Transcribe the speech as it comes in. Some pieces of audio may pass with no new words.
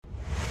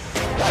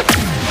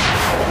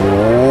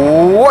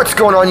What's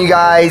going on, you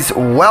guys?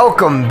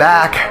 Welcome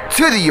back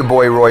to the Your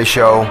Boy Roy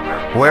Show,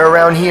 where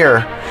around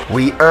here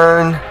we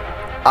earn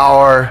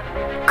our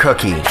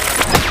cookie.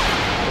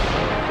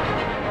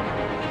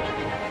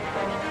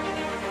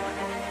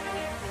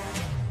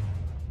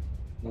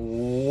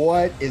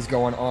 What is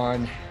going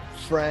on,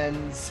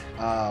 friends?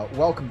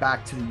 Welcome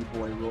back to the Your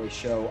Boy Roy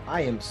Show.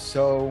 I am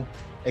so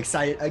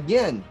excited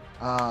again.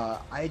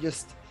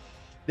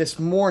 This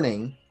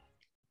morning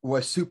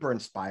was super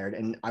inspired,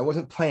 and I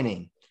wasn't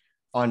planning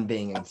on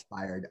being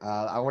inspired.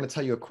 I want to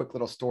tell you a quick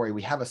little story.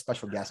 We have a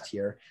special guest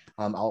here.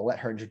 I'll let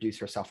her introduce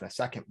herself in a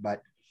second,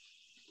 but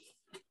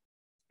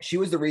she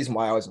was the reason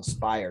why I was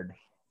inspired.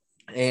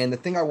 And the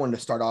thing I wanted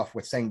to start off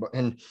with saying,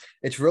 and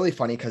it's really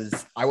funny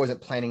because I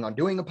wasn't planning on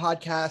doing a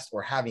podcast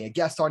or having a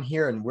guest on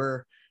here, and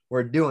we're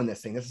doing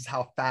this thing. This is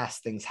how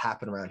fast things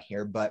happen around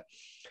here. But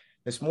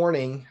this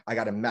morning I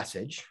got a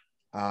message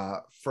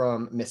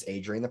from Miss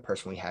Adrienne, the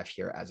person we have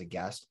here as a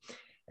guest.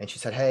 And she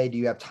said, "Hey, do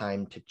you have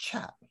time to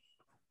chat?"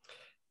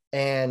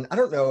 And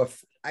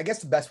I guess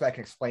the best way I can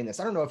explain this,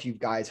 I don't know if you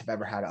guys have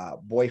ever had a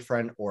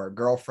boyfriend or a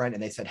girlfriend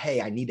and they said, "Hey,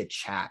 I need to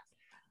chat."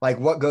 Like,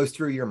 what goes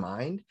through your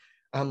mind?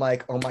 I'm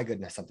like, oh my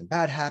goodness, something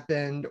bad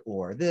happened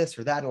or this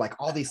or that. And like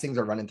all these things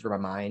are running through my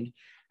mind.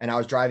 And I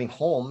was driving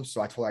home,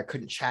 so I told her I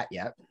couldn't chat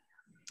yet.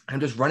 I'm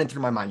just running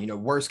through my mind,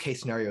 worst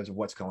case scenarios of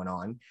what's going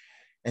on.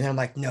 And then I'm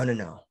like,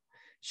 no.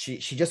 She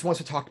just wants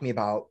to talk to me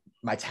about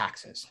my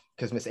taxes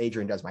because Miss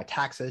Adrienne does my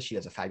taxes. She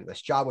does a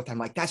fabulous job with them.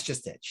 Like, that's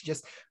just it.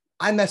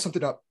 I messed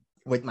something up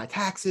with my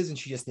taxes and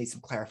she just needs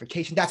some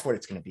clarification. That's what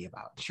it's going to be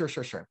about.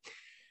 Sure.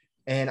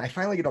 And I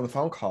finally get on the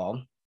phone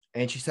call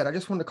and she said, "I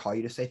just wanted to call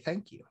you to say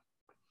thank you."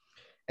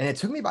 And it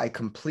took me by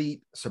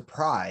complete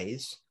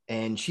surprise.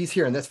 And she's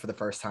hearing this for the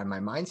first time, my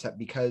mindset,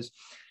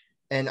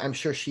 and I'm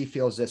sure she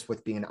feels this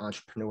with being an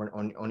entrepreneur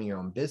and owning your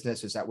own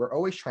business, is that we're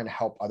always trying to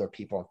help other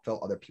people and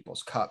fill other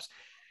people's cups.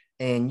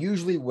 And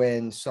usually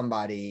when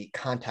somebody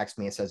contacts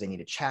me and says they need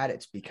to chat,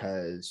 it's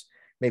because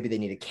maybe they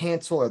need to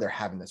cancel or they're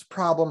having this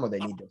problem or they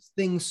need this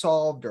thing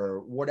solved or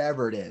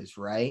whatever it is,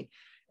 right?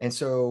 And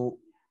so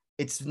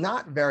it's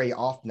not very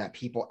often that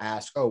people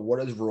ask, "Oh, what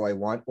does Roy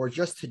want?" Or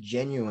just to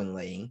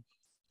genuinely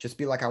just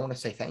be like, "I want to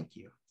say thank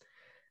you."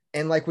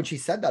 And like when she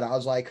said that, I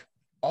was like,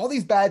 all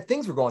these bad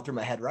things were going through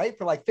my head, right?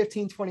 For like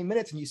 15, 20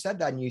 minutes. And you said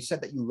that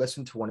you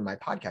listened to one of my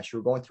podcasts. You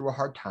were going through a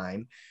hard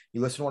time.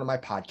 You listened to one of my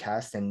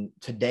podcasts and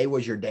today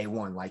was your day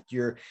one. Like,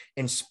 you're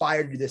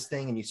inspired to do this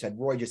thing. And you said,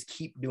 "Roy, just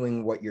keep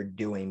doing what you're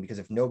doing because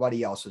if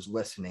nobody else is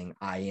listening,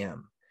 I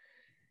am."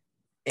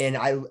 And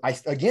I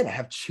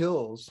have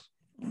chills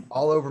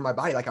all over my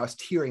body. Like, I was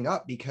tearing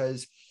up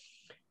because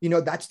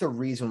that's the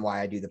reason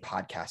why I do the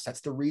podcast.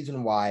 That's the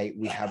reason why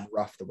we have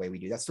Rough the way we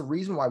do. That's the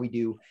reason why we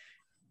do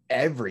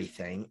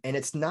everything. And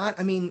it's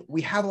not,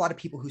 we have a lot of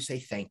people who say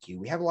thank you.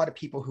 We have a lot of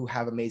people who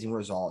have amazing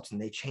results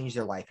and they change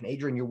their life. And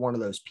Adrienne, you're one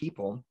of those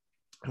people.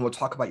 And we'll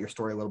talk about your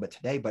story a little bit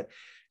today, but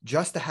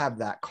just to have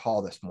that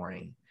call this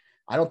morning,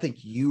 I don't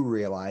think you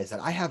realize that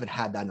I haven't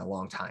had that in a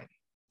long time.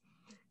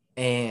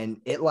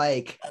 And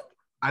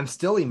I'm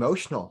still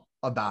emotional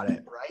about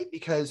it, right?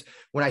 Because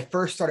when I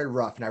first started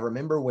Rough, and I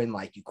remember when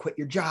you quit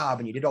your job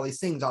and you did all these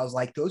things, I was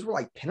like, those were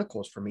like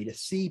pinnacles for me to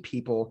see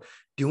people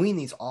doing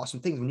these awesome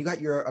things. When you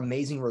got your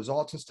amazing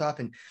results and stuff,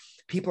 and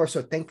people are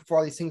so thankful for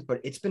all these things, but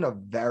it's been a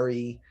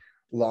very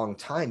long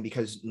time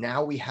because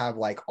now we have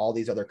all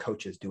these other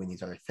coaches doing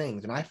these other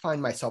things. And I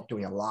find myself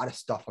doing a lot of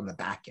stuff on the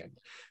back end.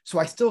 So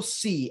I still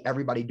see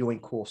everybody doing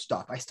cool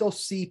stuff. I still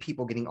see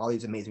people getting all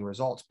these amazing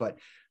results, but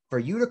for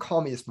you to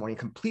call me this morning,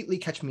 completely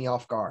catch me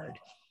off guard,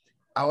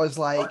 I was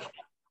like,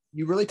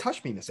 you really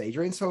touched me, Miss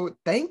Adrienne. So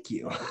thank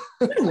you.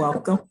 You're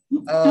welcome.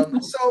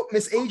 So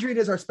Miss Adrienne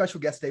is our special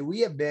guest today.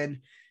 We have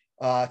been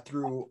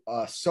through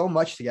so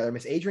much together.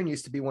 Miss Adrienne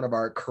used to be one of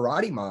our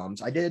karate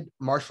moms. I did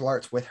martial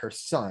arts with her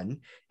son,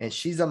 and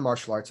she's done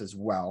martial arts as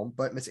well.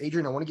 But Miss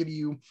Adrienne, I want to give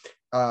you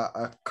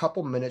a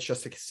couple minutes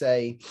just to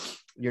say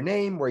your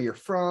name, where you're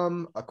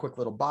from, a quick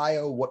little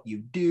bio, what you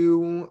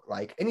do,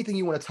 anything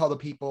you want to tell the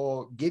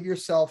people. Give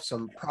yourself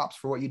some props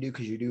for what you do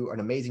because you do an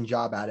amazing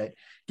job at it.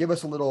 Give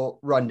us a little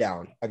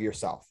rundown of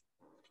yourself.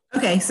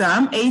 Okay, so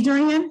I'm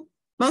Adrienne.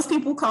 Most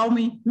people call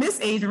me Miss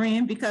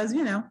Adrienne because,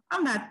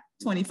 I'm not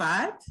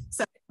 25.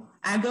 So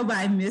I go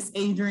by Miss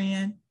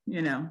Adrienne,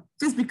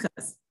 just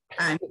because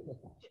I'm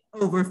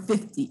over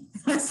 50.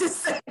 Let's just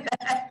say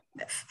that.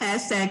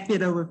 Hashtag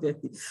fit over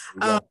 50.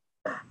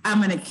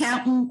 I'm an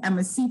accountant. I'm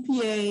a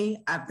CPA.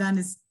 I've done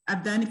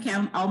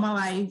accounting all my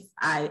life.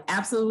 I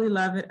absolutely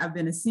love it. I've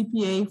been a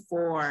CPA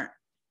for,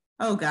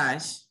 a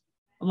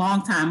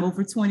long time,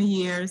 over 20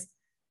 years.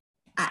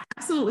 I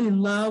absolutely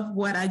love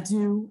what I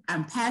do.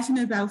 I'm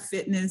passionate about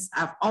fitness.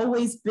 I've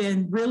always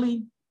been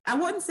really, I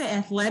wouldn't say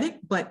athletic,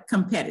 but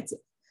competitive.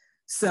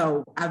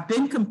 So I've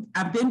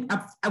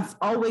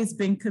always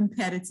been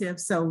competitive.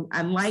 So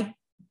I like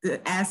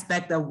the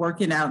aspect of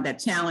working out, that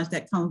challenge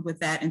that comes with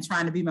that and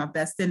trying to be my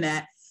best in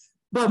that.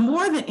 But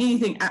more than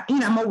anything,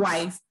 I'm a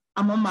wife,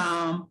 I'm a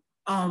mom.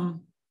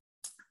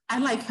 I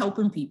like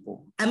helping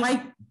people. I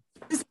like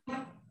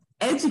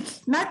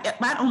educate,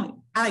 not only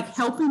I like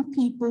helping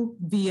people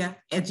via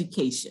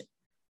education.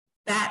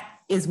 That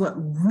is what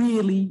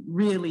really,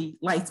 really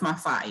lights my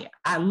fire.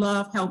 I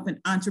love helping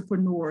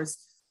entrepreneurs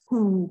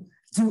who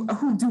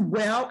do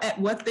well at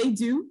what they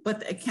do, but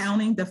the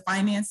accounting, the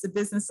finance, the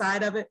business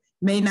side of it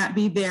may not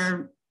be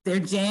their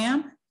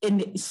jam. And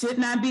it should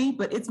not be,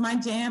 but it's my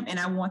jam. And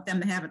I want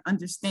them to have an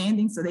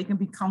understanding so they can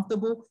be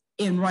comfortable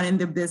in running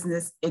their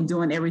business and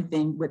doing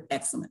everything with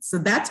excellence. So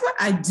that's what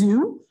I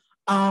do.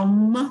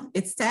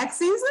 It's tax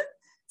season.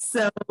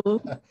 So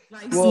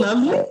life's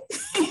lovely.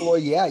 Well,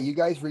 yeah, you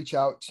guys reach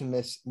out to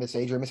Miss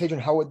Adrienne. Miss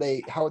Adrienne, how would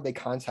they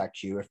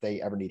contact you if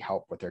they ever need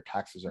help with their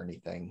taxes or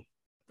anything?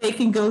 They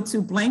can go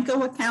to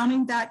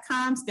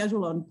blancoaccounting.com,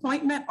 schedule an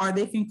appointment, or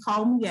they can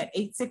call me at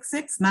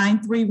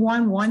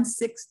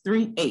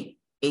 866-931-1638.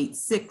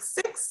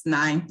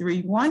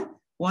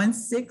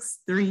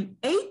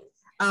 866-931-1638.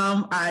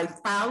 I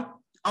filed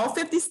all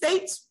 50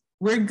 states.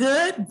 We're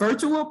good.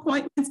 Virtual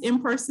appointments,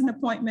 in-person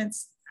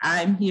appointments.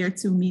 I'm here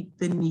to meet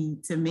the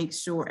need to make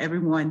sure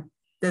everyone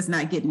does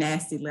not get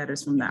nasty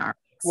letters from the IRS.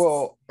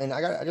 Well, and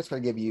I just got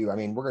to give you, I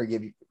mean, we're going to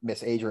give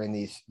Miss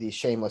Adrienne these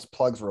shameless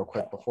plugs real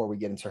quick before we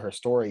get into her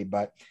story,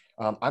 but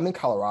I'm in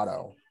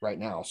Colorado right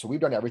now. So we've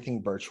done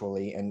everything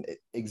virtually, and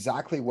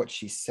exactly what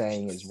she's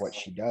saying is what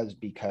she does,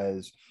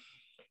 because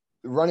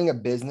running a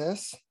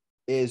business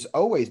is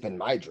always been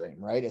my dream,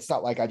 right? It's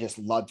not like I just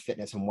loved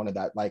fitness and wanted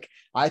that. Like,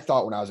 I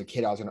thought when I was a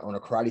kid, I was going to own a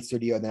karate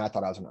studio. Then I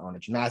thought I was going to own a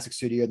gymnastics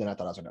studio. Then I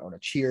thought I was going to own a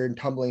cheer and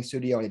tumbling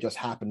studio. And it just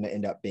happened to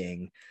end up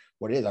being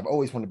what it is. I've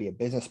always wanted to be a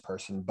business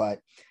person,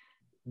 but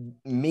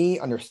me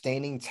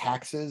understanding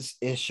taxes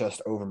is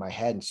just over my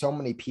head. And so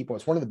many people,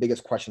 it's one of the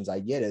biggest questions I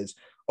get is,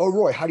 oh,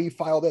 Roy, how do you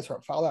file this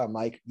or file that? I'm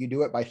like, you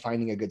do it by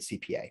finding a good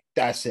CPA.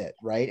 That's it,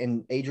 right?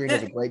 And Adrienne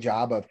does a great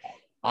job of,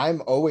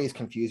 I'm always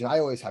confused and I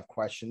always have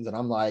questions, and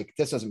I'm like,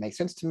 this doesn't make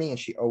sense to me. And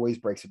she always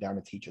breaks it down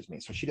and teaches me.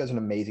 So she does an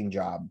amazing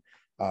job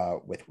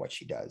with what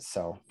she does.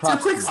 So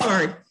quick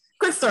story.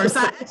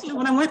 So actually,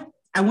 when I went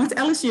to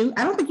LSU,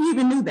 I don't think you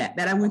even knew that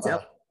I went to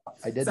LSU.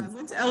 I didn't. So I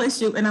went to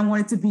LSU and I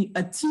wanted to be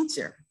a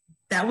teacher.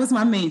 That was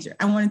my major.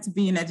 I wanted to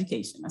be in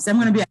education. I said, I'm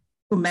going to be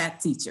a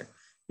math teacher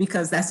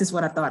because that's just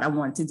what I thought I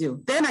wanted to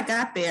do. Then I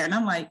got there and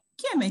I'm like,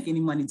 can't make any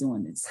money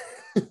doing this.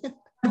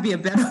 There'd be a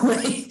better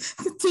way.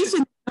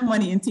 Teaching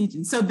money and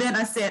teaching. So then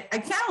I said,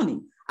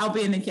 accounting, I'll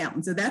be an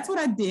accountant. So that's what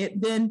I did.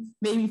 Then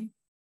maybe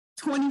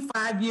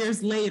 25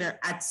 years later,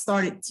 I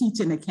started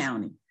teaching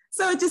accounting.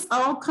 So it just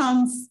all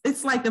comes,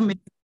 it's like it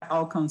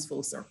all comes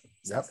full circle.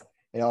 Yep.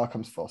 It all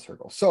comes full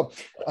circle. So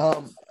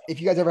if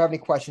you guys ever have any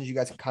questions, you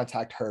guys can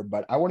contact her,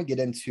 but I want to get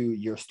into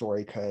your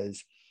story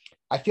because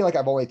I feel like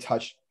I've only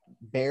touched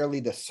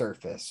barely the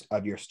surface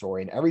of your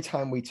story. And every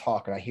time we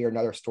talk and I hear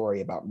another story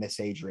about Miss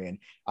Adrienne,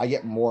 I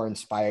get more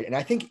inspired. And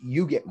I think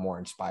you get more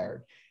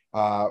inspired.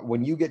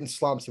 When you get in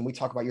slumps and we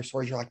talk about your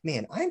stories, you're like,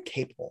 man, I'm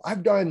capable.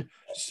 I've done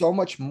so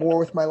much more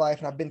with my life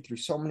and I've been through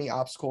so many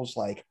obstacles.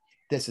 Like,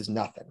 this is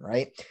nothing,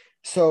 right?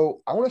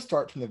 So I want to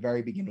start from the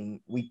very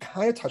beginning. We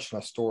kind of touched on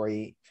a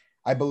story.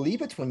 I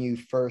believe it's when you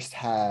first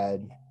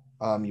had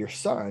your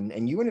son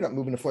and you ended up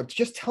moving to Florida.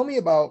 Just tell me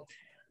about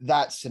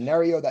that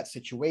scenario, that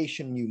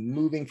situation, you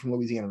moving from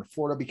Louisiana to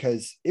Florida,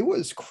 because it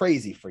was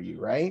crazy for you,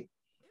 right? It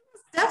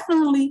was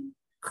definitely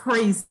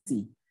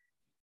crazy.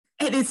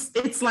 And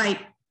it's like,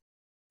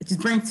 it just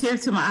brings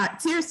tears to my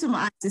eyes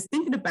just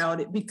thinking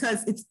about it,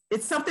 because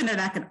it's something that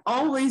I can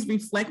always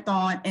reflect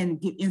on and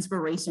get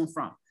inspiration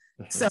from.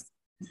 Mm-hmm. So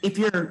if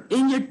you're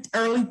in your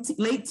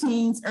late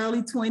teens,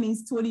 early 20s,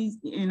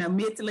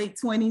 mid to late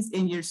 20s,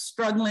 and you're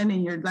struggling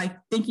and you're like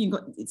thinking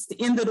it's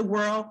the end of the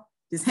world,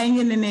 just hang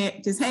in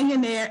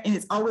there, and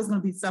it's always going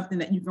to be something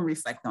that you can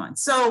reflect on.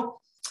 So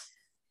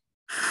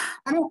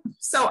I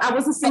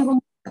was a single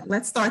mother.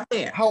 Let's start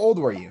there. How old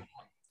were you?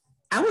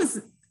 I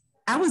was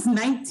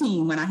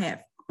 19 when I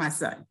had my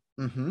son.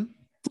 Mm-hmm.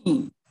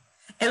 And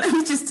let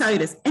me just tell you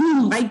this: I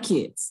didn't like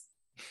kids.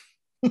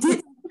 I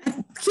didn't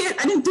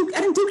do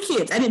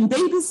kids. I didn't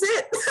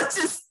babysit.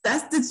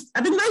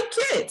 I didn't like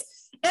kids.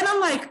 And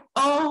I'm like,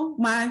 oh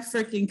my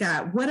freaking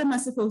God, what am I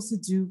supposed to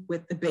do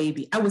with the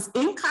baby? I was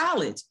in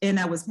college and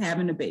I was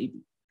having a baby.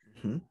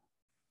 Mm-hmm.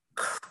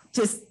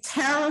 Just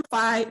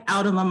terrified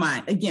out of my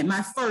mind. Again,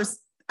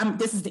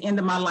 this is the end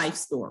of my life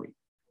story.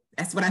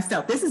 That's what I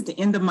felt. This is the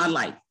end of my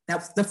life. That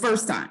was the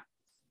first time.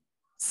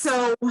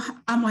 So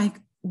I'm like,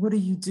 what do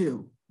you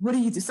do? What do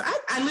you do? So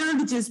I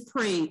literally just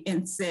prayed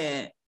and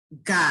said,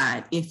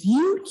 God, if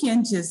you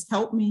can just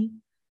help me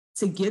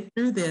to get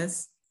through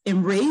this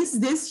and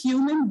raise this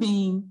human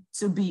being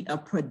to be a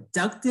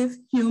productive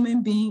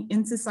human being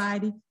in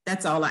society,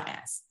 that's all I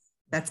ask.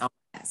 That's all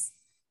I ask.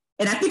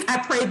 And I think I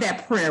prayed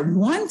that prayer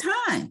one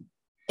time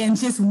and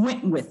just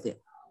went with it.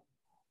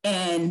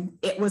 And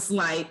it was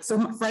like, so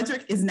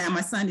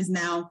my son is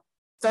now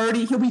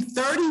 30. He'll be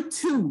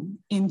 32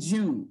 in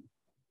June.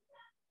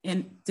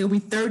 And he'll be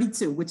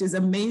 32, which is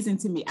amazing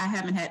to me. I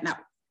haven't had not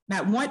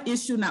one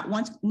issue, not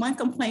one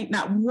complaint,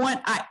 not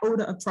one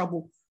iota of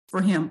trouble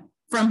from him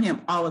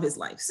all of his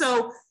life.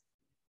 So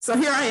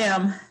here I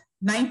am,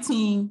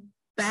 19,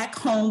 back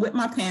home with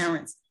my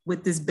parents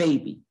with this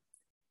baby.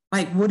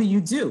 like, what do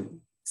you do?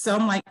 So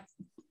I'm like,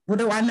 what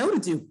do I know to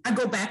do? I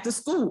go back to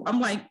school. I'm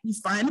like, you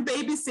find a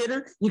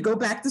babysitter, you go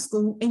back to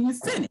school, and you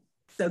finish.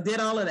 So did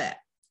all of that.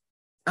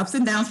 Ups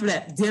and downs for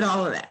that, did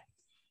all of that.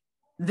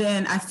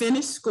 Then I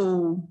finished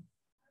school.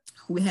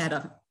 We had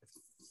a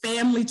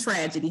family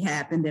tragedy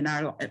happened, and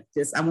I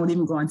won't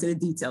even go into the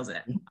details of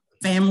that.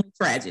 Family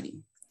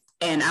tragedy.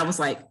 And I was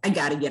like, I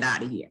got to get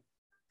out of here.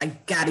 I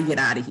got to get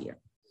out of here.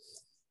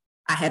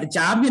 I had a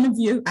job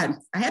interview. I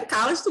had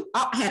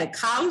a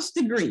college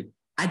degree.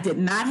 I did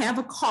not have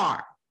a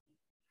car.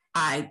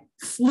 I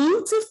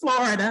flew to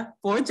Florida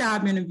for a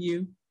job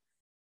interview,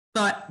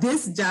 thought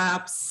this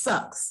job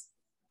sucks.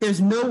 There's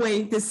no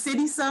way, this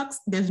city sucks.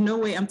 There's no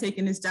way I'm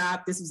taking this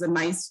job. This was a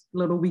nice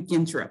little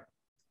weekend trip.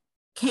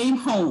 Came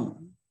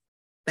home,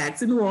 back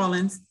to New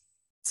Orleans,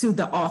 to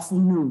the awful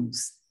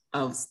news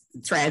of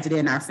tragedy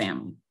in our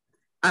family.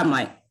 I'm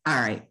like, all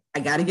right,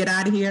 I got to get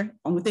out of here.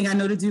 Only thing I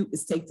know to do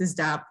is take this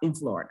job in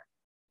Florida.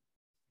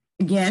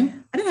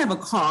 Again, I didn't have a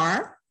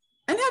car.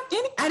 I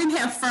didn't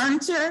have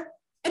furniture.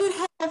 I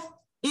didn't have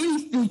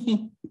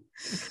anything.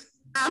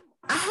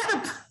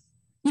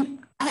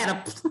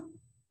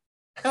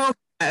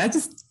 I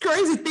just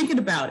crazy thinking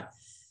about it.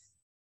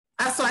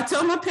 So I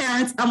told my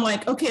parents, I'm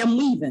like, okay, I'm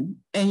leaving.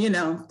 And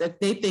that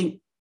they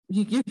think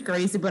you're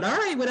crazy, but all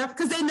right, whatever.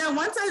 Because they know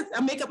once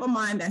I make up my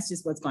mind, that's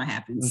just what's going to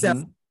happen.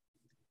 Mm-hmm.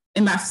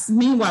 So,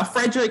 meanwhile,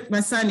 Frederick, my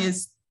son,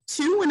 is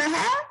 2.5,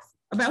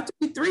 about to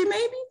be 3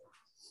 maybe.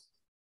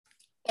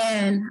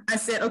 And I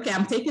said, okay,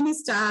 I'm taking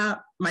this job.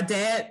 My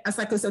dad, I was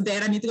like, so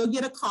Dad, I need to go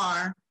get a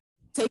car.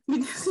 Take me.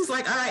 He's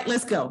like, all right,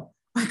 let's go.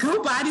 I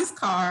go buy this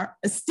car,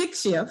 a stick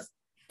shift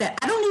that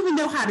I don't even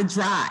know how to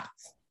drive,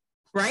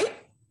 right?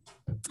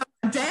 So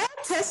my dad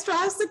test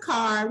drives the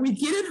car. We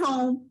get it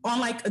home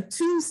on like a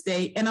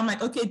Tuesday. And I'm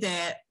like, okay,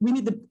 Dad,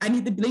 I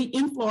need to be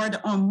in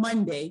Florida on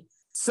Monday.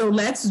 So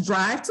let's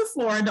drive to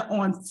Florida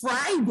on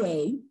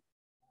Friday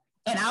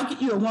and I'll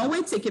get you a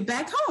one-way ticket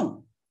back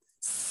home.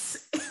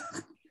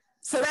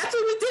 So that's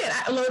what we did.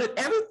 I loaded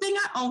everything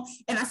I own.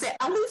 And I said,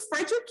 I'll leave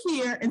Frederick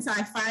here until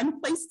I find a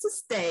place to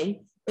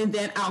stay. And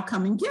then I'll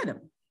come and get him.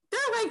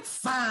 They're like,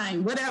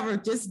 fine, whatever,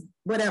 just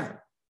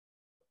whatever.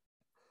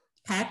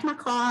 Pack my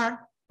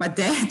car. My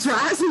dad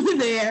drives me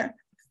there.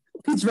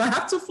 We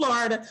drive to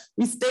Florida.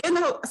 We stay in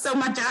so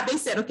my job, they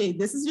said, okay,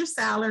 this is your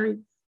salary.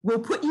 We'll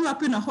put you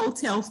up in a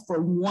hotel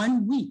for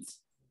 1 week.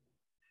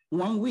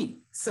 1 week.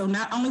 So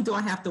not only do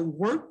I have to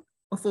work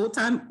a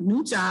full-time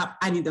new job,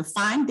 I need to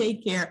find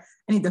daycare.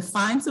 I need to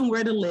find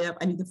somewhere to live.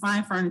 I need to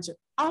find furniture,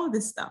 all of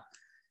this stuff.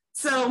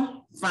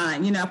 So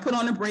fine, I put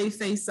on a brave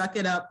face, suck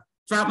it up,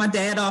 drop my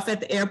dad off at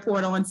the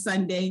airport on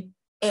Sunday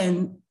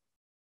and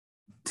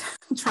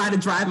try to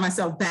drive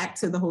myself back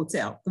to the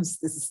hotel.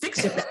 This is stick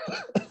shift.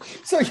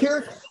 It's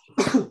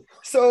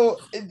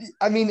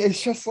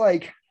just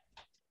like,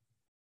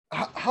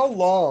 how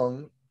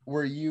long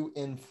were you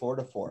in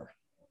Florida for?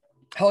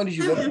 How long did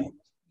you live there?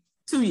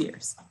 2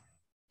 years.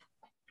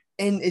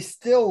 And it's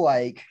still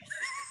like,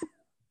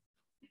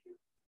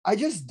 I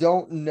just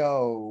don't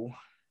know.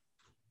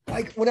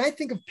 Like when I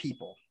think of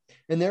people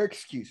and their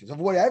excuses of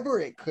whatever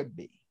it could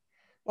be,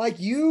 like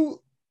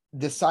you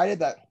decided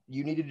that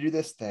you needed to do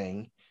this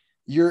thing.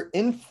 You're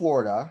in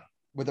Florida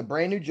with a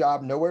brand new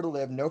job, nowhere to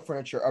live, no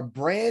furniture, a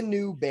brand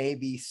new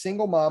baby,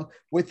 single mom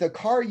with a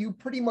car you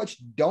pretty much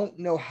don't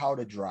know how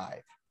to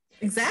drive.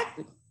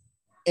 Exactly.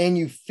 And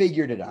you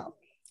figured it out.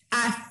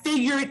 I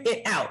figured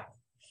it out.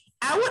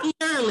 I would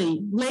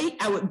literally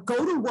I would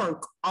go to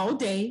work all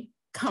day,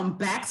 come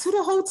back to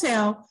the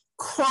hotel,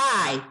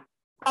 cry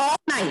all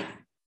night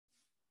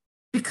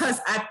because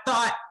I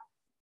thought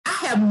I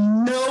have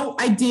no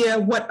idea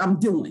what I'm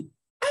doing.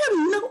 I have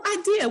no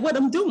idea what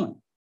I'm doing.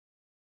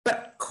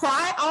 But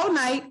cry all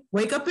night,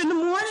 wake up in the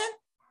morning,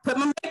 put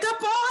my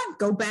makeup on,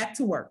 go back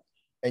to work.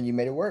 And you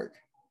made it work.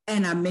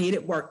 And I made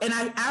it work. And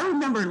I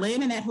remember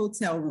laying in that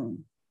hotel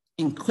room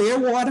in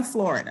Clearwater,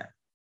 Florida,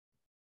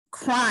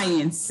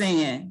 crying,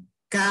 saying,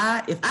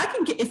 God, if I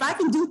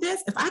can do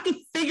this, if I can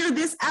figure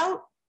this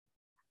out,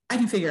 I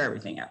can figure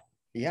everything out.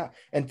 Yeah.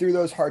 And through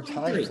those hard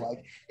times,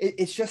 like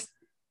it's just,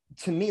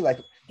 to me, like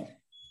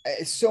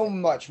it's so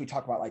much we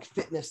talk about like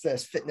fitness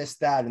this, fitness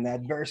that, and the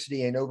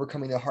adversity and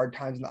overcoming the hard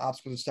times and the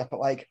obstacles and stuff.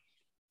 But like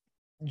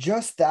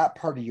just that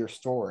part of your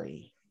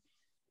story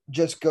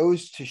just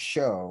goes to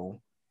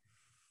show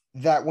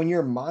that when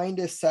your mind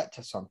is set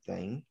to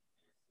something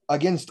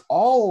against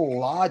all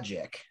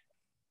logic,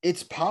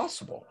 it's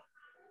possible.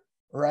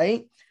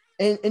 Right.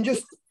 And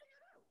just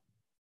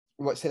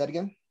say that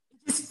again.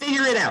 Just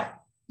figure it out.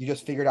 You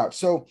just figured out.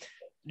 So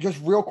just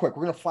real quick,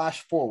 we're going to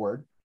flash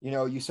forward.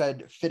 You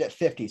said fit at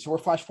 50. So we're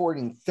flash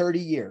forwarding 30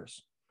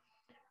 years.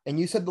 And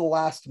you said the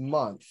last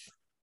month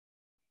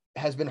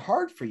has been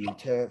hard for you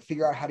to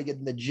figure out how to get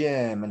in the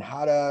gym and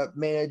how to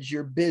manage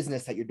your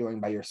business that you're doing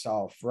by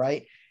yourself.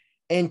 Right.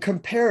 And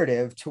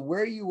comparative to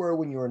where you were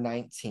when you were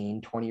 19,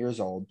 20 years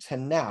old to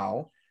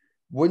now,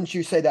 wouldn't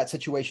you say that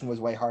situation was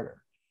way harder?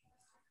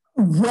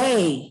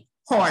 Way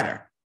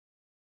harder.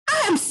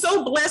 I am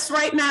so blessed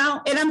right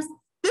now. And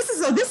this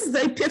is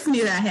the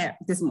epiphany that I had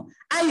this morning.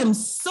 I am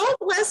so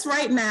blessed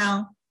right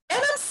now, and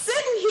I'm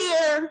sitting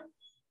here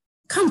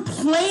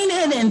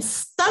complaining and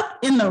stuck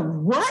in the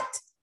rut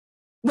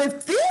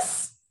with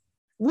this,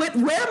 with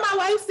where my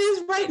life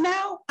is right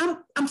now.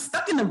 I'm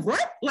stuck in the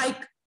rut.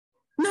 Like,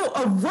 no,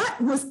 a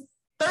rut was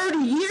 30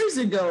 years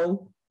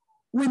ago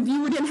when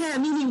you didn't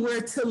have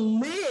anywhere to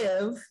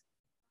live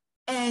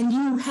and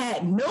you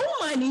had no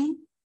money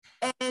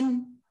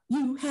and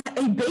you had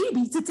a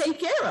baby to take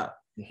care of.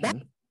 Mm-hmm.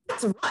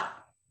 That's a rut.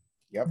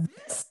 Yep.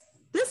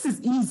 This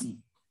is easy.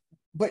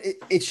 But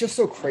it's just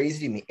so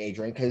crazy to me,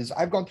 Adrienne, because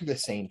I've gone through the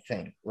same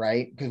thing,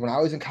 right? Because when I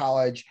was in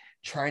college,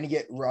 trying to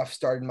get rough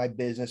started in my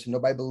business and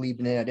nobody believed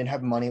in it, I didn't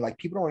have money. Like,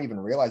 people don't even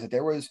realize that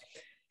there was,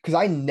 because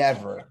I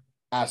never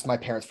asked my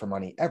parents for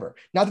money ever.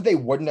 Not that they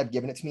wouldn't have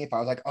given it to me if I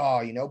was like,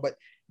 oh, you know, but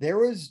there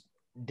was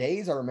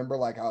days I remember,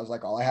 like, I was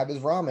like, all I have is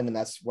ramen and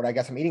that's what I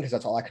guess I'm eating because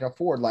that's all I can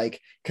afford. Like,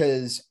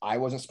 because I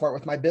wasn't smart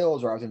with my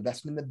bills or I was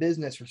investing in the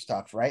business or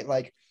stuff, right?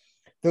 Like,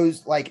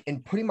 those, like,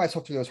 and putting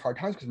myself through those hard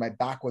times because my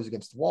back was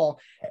against the wall.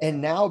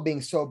 And now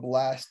being so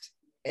blessed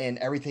and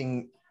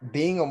everything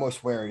being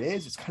almost where it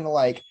is, it's kind of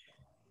like,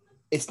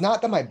 it's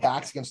not that my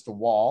back's against the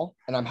wall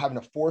and I'm having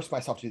to force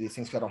myself to do these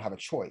things because I don't have a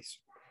choice.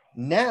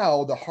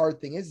 Now, the hard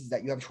thing is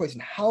that you have a choice.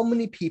 And how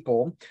many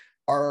people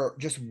are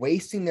just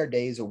wasting their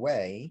days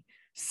away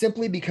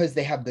simply because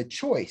they have the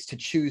choice to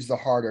choose the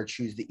hard or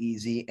choose the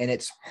easy. And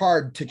it's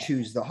hard to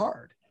choose the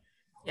hard.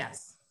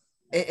 Yes.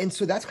 And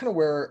so that's kind of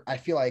where I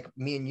feel like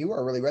me and you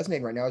are really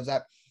resonating right now, is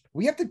that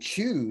we have to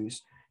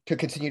choose to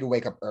continue to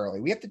wake up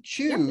early. We have to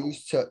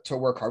choose to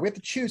work hard. We have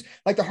to choose.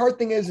 Like, the hard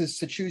thing is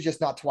to choose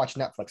just not to watch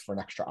Netflix for an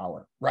extra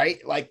hour, right?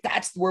 Like,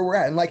 that's where we're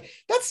at. And like,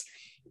 that's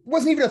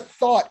wasn't even a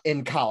thought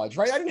in college,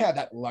 right? I didn't have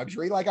that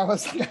luxury. Like, I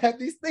was like, I have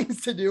these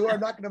things to do. I'm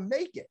not going to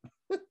make it.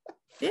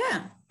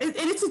 Yeah. And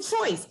it's a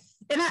choice.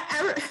 And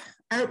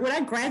I when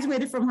I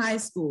graduated from high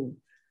school,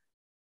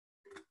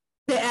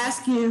 they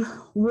ask you,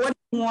 what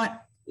do you want?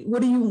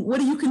 What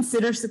do you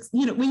consider,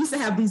 you know, we used to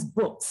have these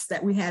books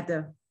that we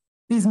had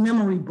these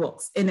memory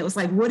books. And it was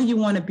like, what do you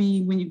want to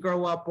be when you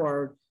grow up?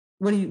 Or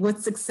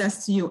what's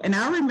success to you? And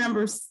I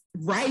remember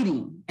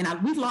writing, and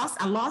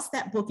I lost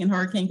that book in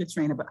Hurricane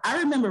Katrina, but I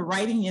remember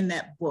writing in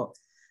that book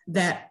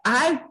that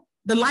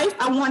the life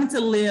I wanted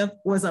to live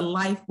was a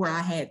life where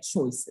I had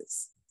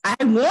choices. I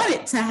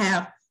wanted to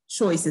have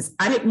choices.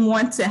 I didn't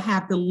want to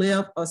have to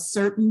live a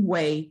certain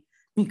way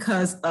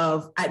because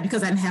I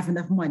didn't have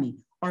enough money,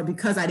 or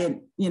because I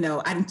didn't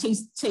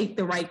take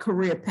the right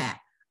career path.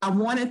 I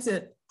wanted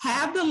to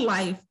have the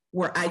life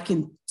where I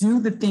can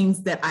do the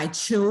things that I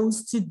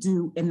chose to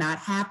do and not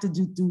have to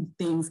do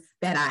things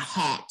that I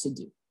had to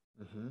do.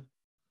 Mm-hmm.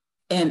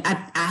 And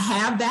I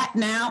have that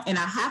now, and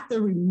I have to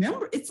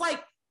remember, it's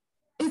like,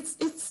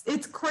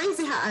 it's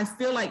crazy how I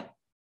feel like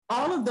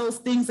all of those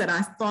things that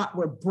I thought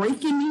were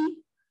breaking me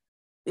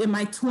in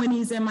my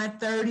 20s, in my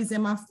 30s,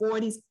 in my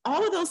 40s,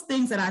 all of those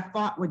things that I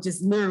thought were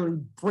just literally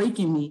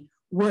breaking me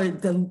were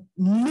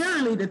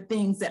literally the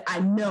things that I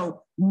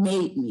know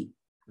made me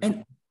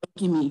and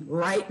making me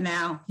right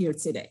now, here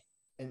today.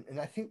 And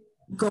I think,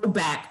 go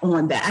back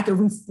on that. I can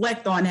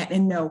reflect on that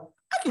and know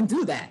I can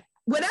do that.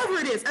 Whatever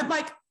it is. I'm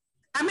like,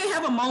 I may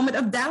have a moment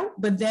of doubt,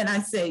 but then I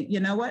say, you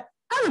know what?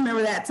 I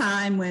remember that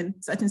time when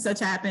such and such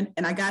happened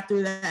and I got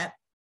through that.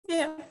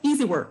 Yeah,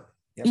 easy work.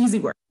 Yep. Easy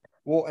work.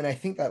 Well, and I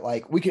think that,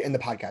 like, we could end the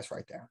podcast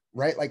right there,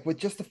 right? Like, with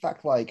just the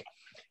fact, like,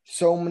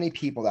 so many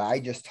people that I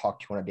just talk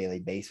to on a daily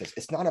basis,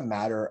 it's not a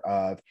matter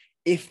of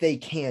if they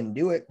can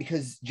do it,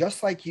 because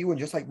just like you and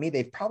just like me,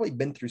 they've probably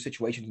been through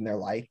situations in their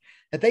life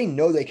that they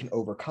know they can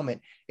overcome it.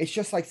 It's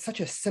just like such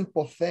a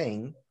simple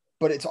thing,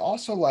 but it's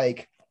also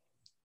like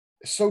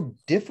so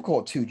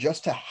difficult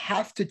to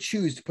have to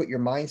choose to put your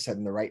mindset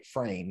in the right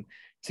frame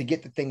to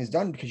get the things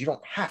done, because you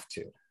don't have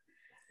to.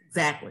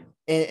 Exactly.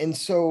 And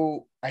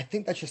so I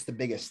think that's just the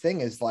biggest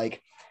thing, is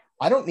like,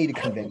 I don't need to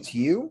convince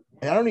you,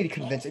 and I don't need to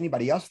convince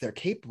anybody else they're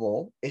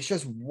capable. It's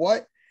just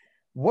what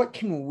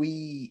can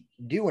we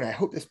do? And I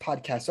hope this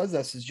podcast does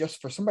this, is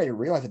just for somebody to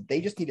realize that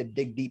they just need to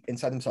dig deep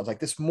inside themselves.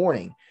 Like this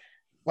morning,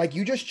 like,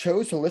 you just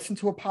chose to listen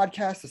to a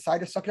podcast,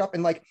 decide to suck it up.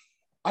 And like,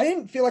 I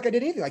didn't feel like I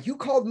did anything. Like, you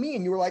called me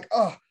and you were like,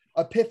 oh,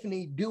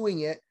 epiphany, doing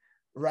it.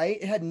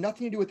 Right. It had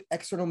nothing to do with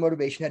external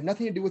motivation. It had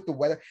nothing to do with the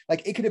weather.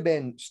 Like, it could have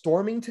been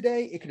storming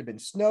today. It could have been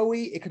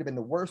snowy. It could have been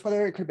the worst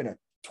weather. It could have been a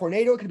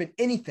tornado. It could have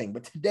been anything.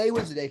 But today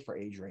was the day for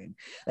Adrienne.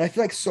 And I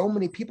feel like so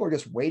many people are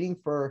just waiting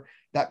for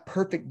that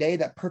perfect day,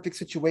 that perfect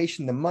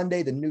situation, the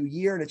Monday, the new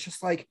year. And it's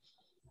just like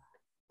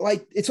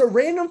it's a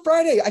random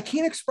Friday. I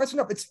can't express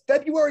enough. It's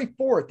February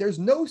 4th. There's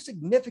no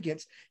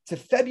significance to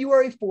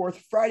February 4th,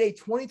 Friday,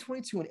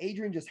 2022. And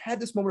Adrienne just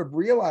had this moment of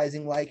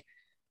realizing, like,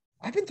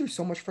 I've been through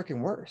so much freaking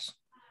worse.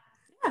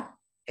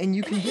 And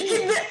you can do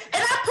it.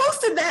 And I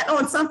posted that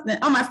on something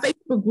on my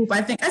Facebook group.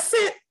 I think I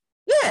said,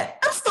 yeah,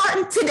 I'm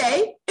starting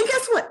today. And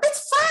guess what?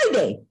 It's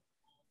Friday.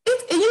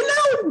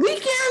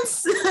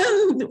 Weekends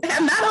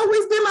have not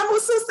always been my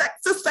most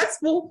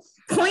successful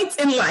points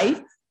in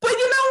life. But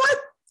you know what?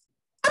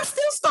 I'm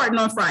still starting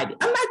on Friday.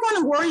 I'm not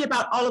going to worry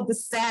about all of the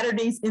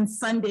Saturdays and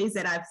Sundays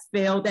that I've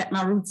failed at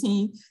my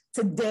routine.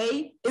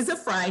 Today is a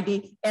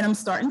Friday, and I'm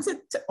starting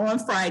on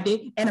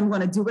Friday, and I'm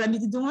going to do what I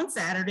need to do on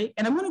Saturday,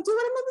 and I'm going to do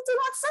what I need to do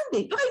on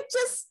Sunday. Like,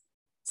 just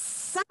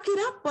suck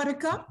it up,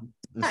 Buttercup.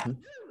 Mm-hmm.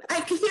 I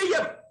can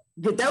hear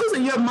those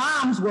are your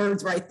mom's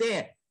words right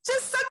there.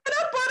 Just suck it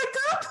up,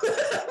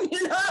 Buttercup.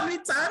 You know how many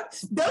times?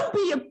 Don't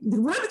be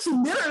what she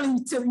literally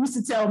used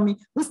to tell me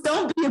was,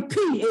 don't be a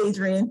P,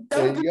 Adrienne.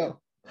 There you go.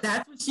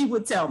 That's what she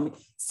would tell me.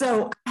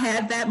 So I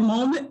had that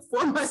moment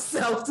for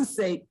myself to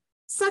say,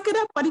 suck it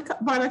up,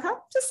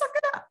 Buttercup. Just suck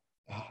it up.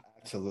 Oh,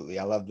 absolutely.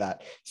 I love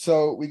that.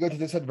 So we go through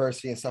this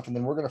adversity and stuff, and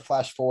then we're going to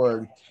flash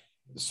forward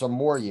some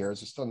more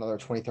years. It's still another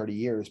 20, 30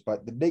 years.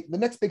 But the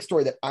next big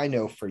story that I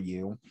know for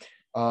you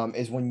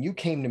is when you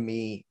came to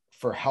me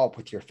for help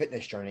with your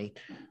fitness journey.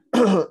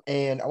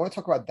 And I want to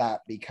talk about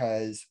that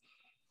because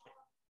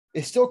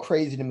it's still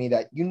crazy to me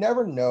that you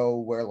never know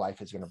where life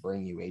is going to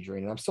bring you,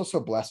 Adrienne. And I'm still so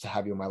blessed to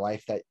have you in my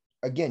life that,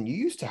 again, you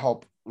used to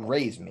help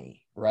raise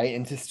me, right?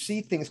 And to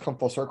see things come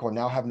full circle and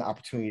now having the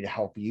opportunity to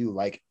help you,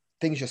 like,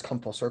 things just come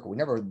full circle. We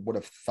never would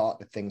have thought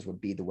that things would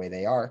be the way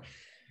they are.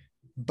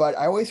 But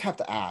I always have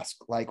to ask,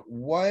 like,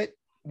 what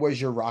was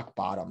your rock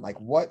bottom?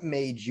 Like, what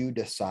made you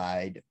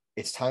decide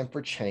it's time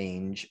for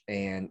change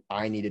and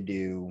I need to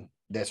do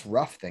this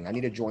rough thing? I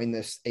need to join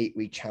this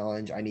 8-week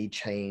challenge. I need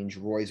change.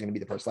 Roy's going to be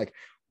the person. Like,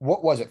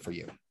 what was it for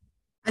you?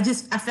 I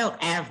felt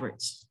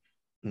average.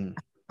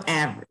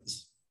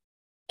 Average.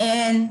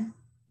 And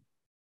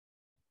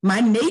my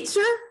nature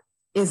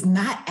is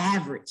not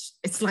average.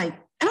 It's like,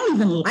 I don't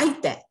even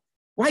like that.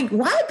 Like,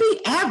 why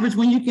be average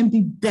when you can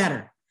be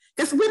better?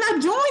 Because when I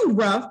joined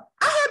Rough,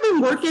 I had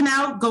been working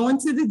out, going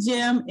to the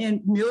gym,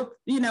 and milk,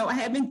 I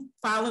had been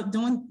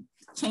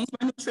change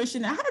my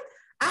nutrition. I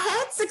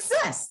had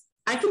success.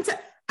 I can tell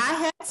I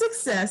had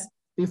success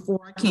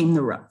before I came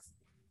to Rough,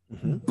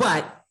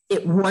 but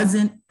it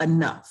wasn't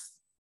enough.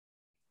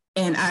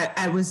 And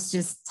I was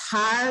just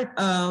tired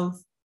of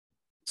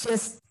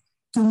just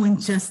doing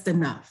just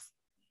enough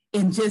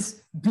and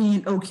just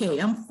being okay.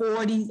 I'm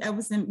 40. I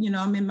was in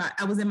my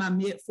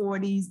mid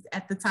 40s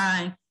at the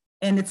time.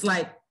 And it's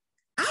like,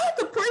 I had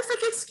the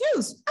perfect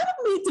excuse. I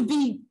don't need to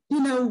be, I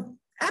don't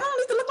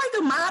need to look like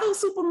a model,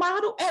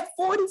 supermodel at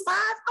 45.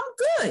 I'm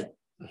good.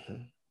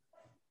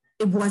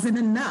 It wasn't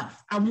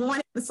enough.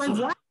 It's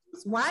like,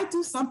 why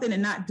do something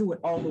and not do it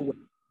all the way?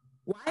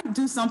 Why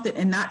do something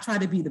and not try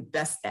to be the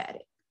best at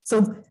it?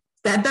 So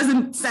that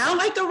doesn't sound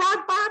like a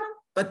rock bottom,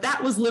 but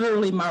that was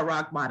literally my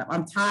rock bottom.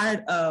 I'm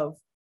tired of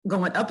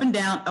going up and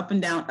down, up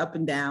and down, up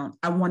and down.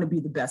 I want to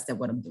be the best at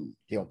what I'm doing.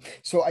 Deal.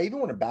 So I even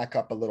want to back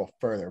up a little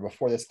further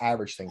before this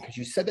average thing, because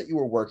you said that you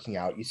were working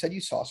out. You said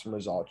you saw some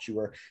results. You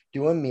were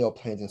doing meal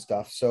plans and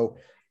stuff. So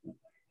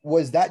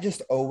was that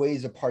just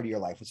always a part of your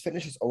life? Was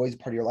fitness just always a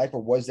part of your life?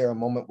 Or was there a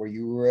moment where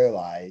you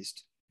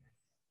realized,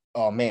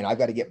 oh man, I've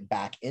got to get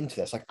back into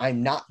this? Like,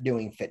 I'm not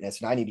doing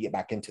fitness and I need to get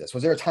back into this.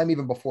 Was there a time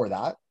even before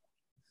that?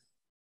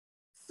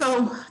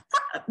 So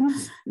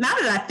now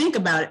that I think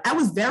about it, I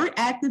was very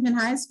active in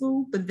high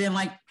school, but then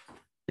and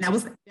I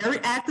was very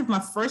active my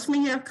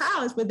freshman year of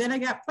college, but then I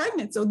got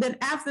pregnant. So then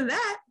after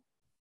that,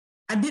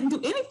 I didn't do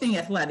anything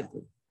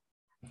athletically.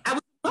 I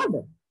was a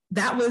mother.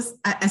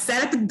 I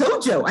sat at the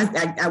dojo.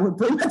 I would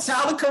bring my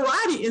child to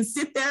karate and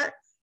sit there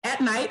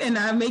at night, and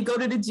I may go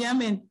to the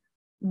gym and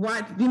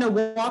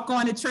walk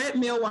on a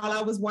treadmill while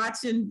I was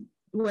watching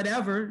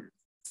whatever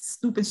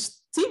stupid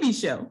TV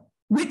show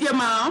with your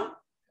mom.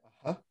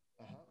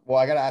 Well,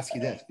 I got to ask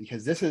you this,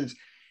 because this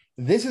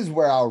is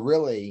where I'll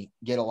really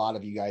get a lot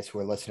of you guys who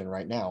are listening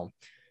right now,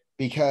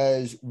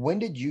 because when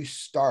did you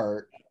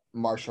start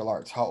martial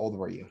arts? How old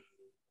were you?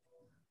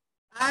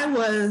 I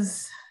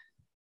was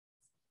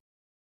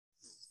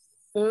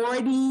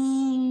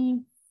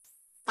 45,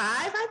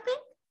 I think.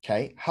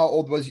 Okay. How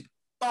old was you?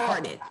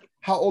 Started.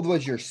 How old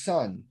was your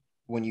son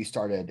when you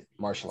started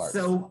martial arts?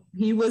 So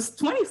he was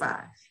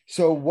 25.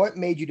 So what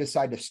made you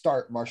decide to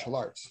start martial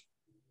arts?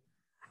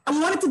 I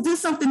wanted to do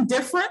something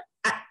different.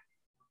 I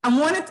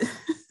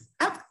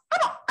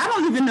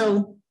don't even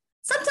know.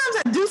 Sometimes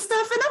I do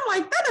stuff and I'm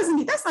like,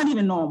 that's not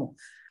even normal.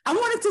 I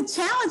wanted to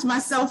challenge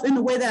myself in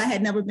a way that I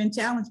had never been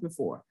challenged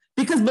before.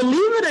 Because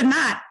believe it or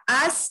not,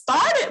 I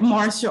started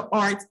martial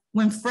arts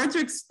when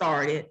Frederick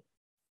started,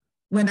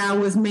 when I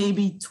was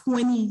maybe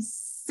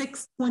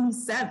 26,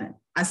 27.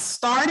 I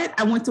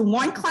went to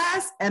one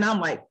class and I'm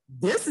like,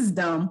 this is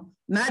dumb,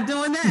 not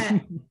doing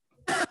that.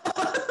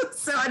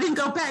 So I didn't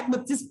go back,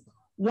 but just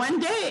one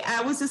day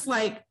I was just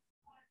like,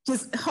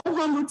 just whole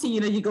home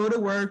routine. You go to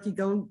work, I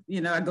go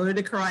to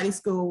the karate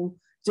school.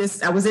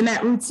 I was in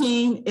that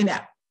routine and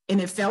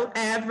it felt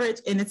average.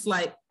 And it's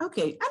like,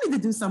 okay, I need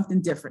to do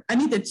something different. I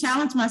need to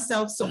challenge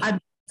myself.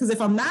 Because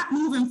if I'm not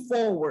moving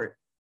forward,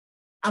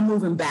 I'm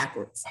moving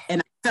backwards.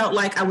 And I felt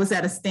like I was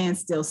at a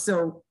standstill.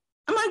 So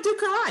I'm going to do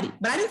karate.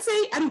 But I didn't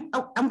say,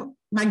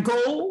 my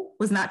goal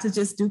was not to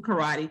just do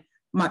karate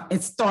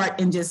and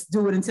start and just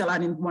do it until I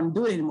didn't want to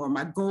do it anymore.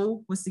 My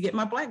goal was to get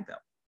my black belt.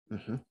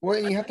 Well,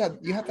 you have to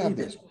have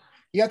this.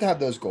 you have to have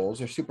those goals.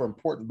 They're super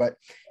important. But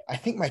I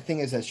think my thing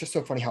is that it's just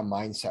so funny how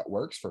mindset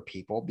works for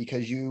people,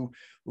 because you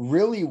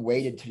really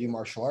waited to do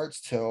martial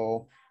arts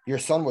till your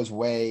son was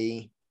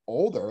way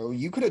older.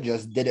 You could have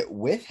just did it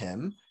with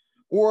him.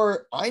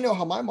 Or I know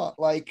how my mom,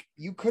 like,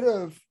 you could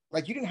have,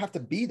 like, you didn't have to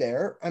be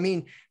there. I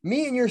mean,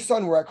 me and your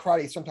son were at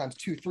karate sometimes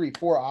 2, 3,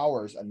 4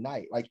 hours a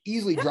night, like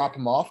easily drop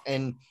him off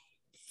and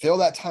fill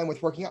that time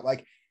with working out.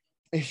 Like,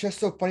 it's just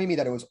so funny to me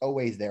that it was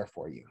always there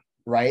for you,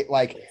 right?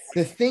 Like,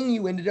 the thing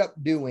you ended up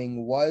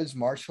doing was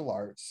martial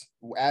arts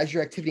as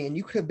your activity, and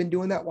you could have been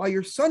doing that while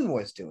your son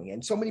was doing it.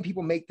 And so many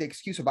people make the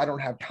excuse of, I don't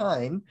have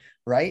time,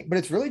 right? But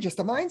it's really just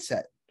a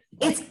mindset.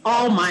 It's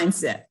all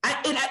mindset.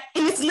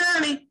 It's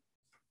literally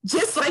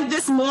just like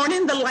this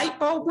morning, the light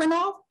bulb went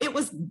off. It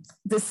was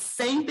the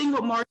same thing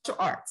with martial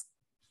arts.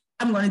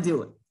 I'm going to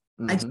do it.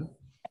 Mm-hmm.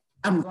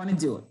 I'm going to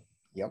do it.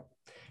 Yep.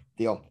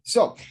 Deal.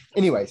 So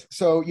anyways,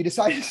 so you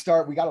decided to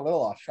start, we got a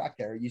little off track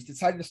there. You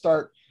decided to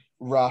start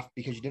rough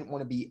because you didn't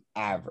want to be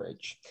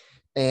average.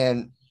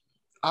 And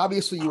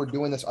obviously you were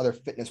doing this other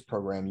fitness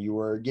program. You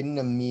were getting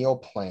a meal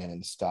plan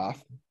and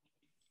stuff,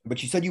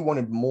 but you said you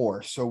wanted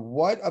more. So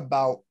what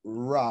about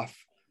rough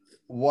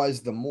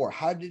was the more?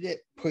 How did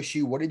it push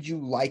you? What did you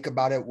like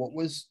about it? What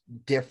was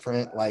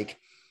different? Like,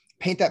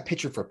 paint that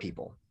picture for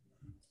people.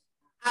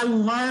 I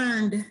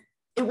learned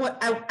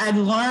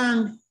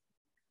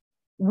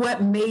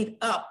what made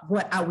up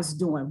what I was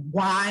doing,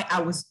 why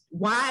I was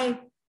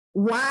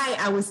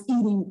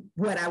eating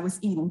what I was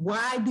eating.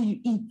 Why do you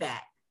eat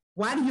that?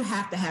 Why do you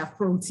have to have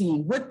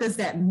protein? What does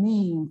that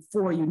mean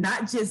for you?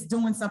 Not just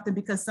doing something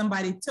because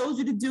somebody told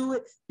you to do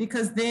it,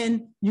 because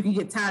then you can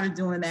get tired of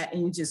doing that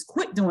and you just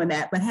quit doing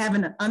that. But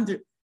having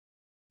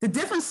the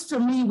difference for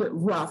me with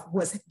rough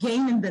was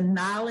gaining the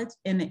knowledge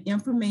and the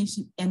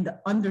information and the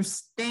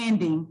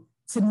understanding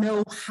to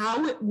know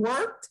how it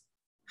worked,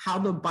 how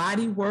the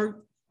body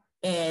worked,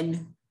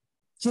 and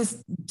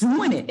just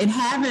doing it and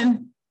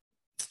having,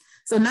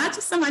 so not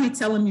just somebody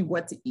telling me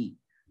what to eat,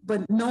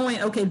 but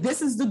knowing, okay,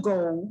 this is the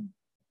goal,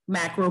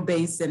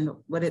 macro-based and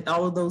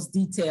all of those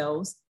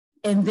details,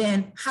 and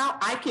then how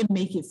I can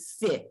make it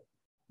fit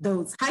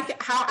those,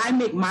 how I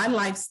make my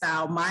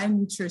lifestyle, my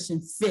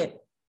nutrition fit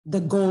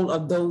the goal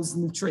of those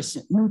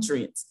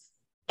nutrients.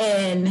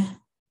 And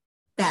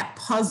that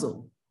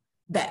puzzle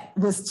that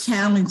was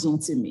challenging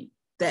to me,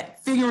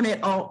 that figuring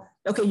it all,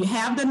 okay, you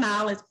have the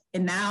knowledge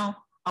and now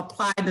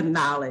apply the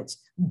knowledge,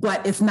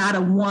 but it's not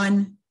a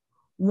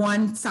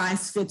one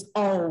size fits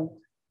all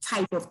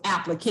type of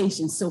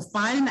application. So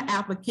finding the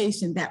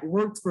application that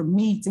worked for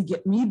me to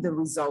get me the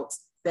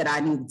results that I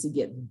needed to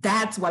get.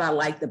 That's what I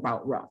liked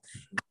about rough.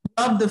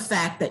 I love the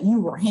fact that you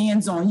were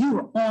hands-on, you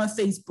were on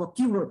Facebook,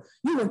 you were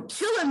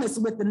killing us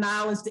with the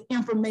knowledge, the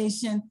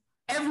information,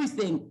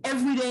 everything,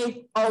 every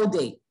day, all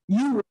day.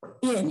 You were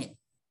in it.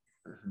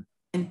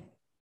 And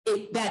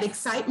that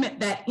excitement,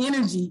 that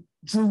energy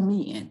drew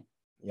me in.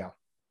 Yeah.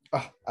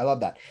 Oh, I love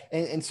that.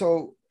 And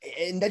so,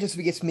 and that just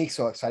gets me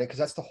so excited, because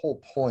that's the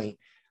whole point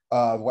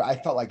of what I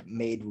felt like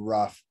made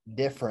rough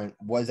different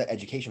was that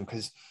education.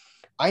 Because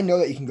I know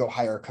that you can go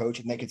hire a coach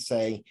and they could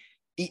say,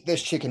 eat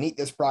this chicken, eat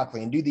this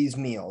broccoli, and do these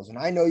meals. And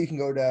I know you can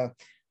go to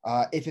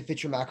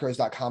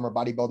ifitfitsyourmacros.com or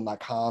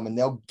bodybuilding.com and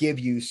they'll give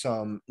you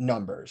some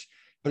numbers.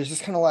 But it's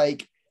just kind of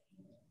like,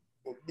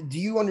 do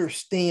you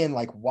understand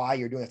like why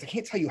you're doing this? I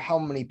can't tell you how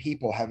many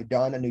people have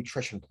done a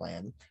nutrition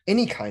plan,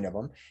 any kind of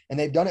them, and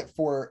they've done it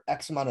for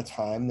X amount of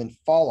time, then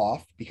fall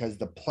off because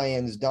the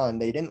plan's done.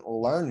 They didn't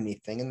learn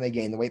anything and they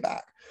gain the weight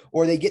back.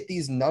 Or they get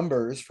these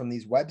numbers from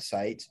these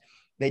websites.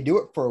 They do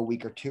it for a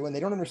week or two and they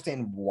don't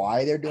understand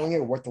why they're doing it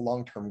or what the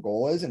long-term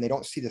goal is. And they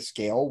don't see the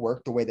scale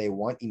work the way they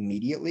want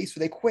immediately. So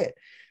they quit,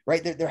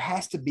 right? There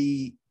has to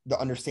be the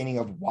understanding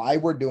of why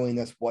we're doing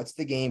this. What's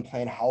the game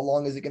plan? How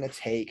long is it going to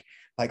take?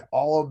 Like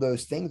all of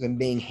those things, and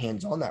being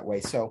hands-on that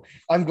way. So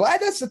I'm glad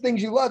that's the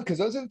things you love, because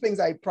those are the things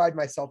I pride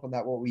myself on,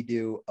 that what we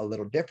do a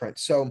little different.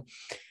 So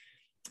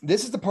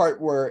this is the part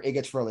where it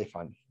gets really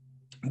fun,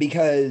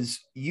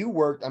 because you've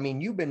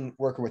been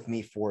working with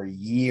me for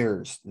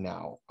years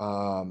now.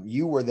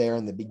 You were there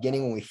in the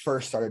beginning when we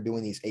first started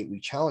doing these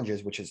 8-week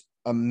challenges, which is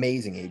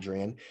amazing,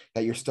 Adrienne,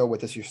 that you're still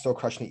with us. You're still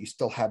crushing it. You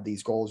still have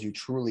these goals. You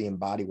truly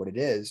embody what it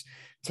is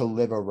to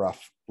live a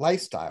rough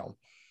lifestyle.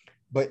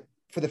 But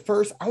for the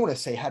first, I want to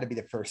say, had to be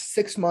the first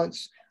 6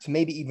 months to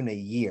maybe even a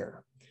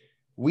year,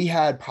 we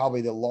had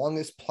probably the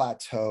longest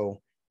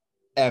plateau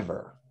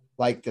ever.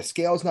 Like, the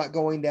scale's not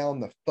going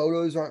down. The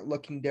photos aren't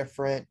looking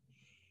different.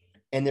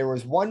 And there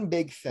was one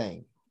big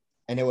thing.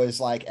 And it was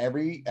like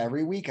every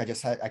week I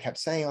kept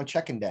saying on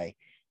check-in day,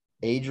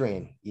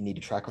 Adrienne, you need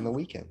to track on the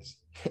weekends.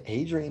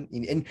 Adrienne,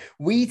 and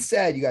we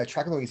said, you got to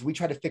track on the weekends. We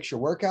tried to fix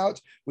your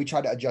workouts. We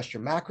tried to adjust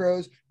your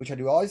macros. We tried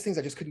to do all these things.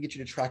 I just couldn't get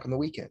you to track on the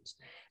weekends.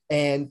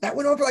 And that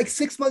went on for like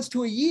 6 months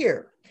to a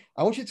year.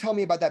 I want you to tell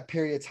me about that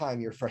period of time,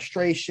 your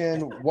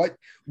frustration, what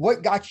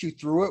got you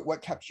through it,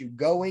 what kept you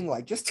going.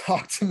 Like, just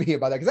talk to me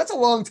about that, because that's a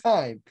long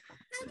time.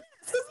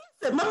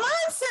 My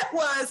mindset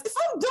was, if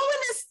I'm doing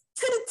this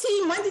to the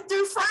T Monday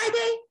through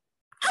Friday,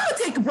 I'm going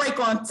to take a break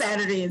on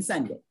Saturday and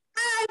Sunday.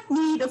 I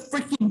need a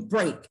freaking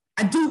break.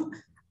 I do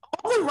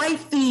all the right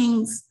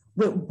things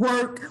with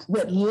work,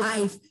 with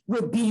life,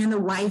 with being a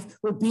wife,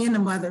 with being a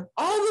mother.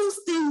 All those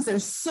things are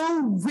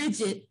so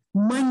rigid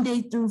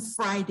Monday through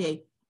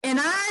Friday. And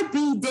I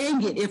be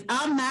dang it if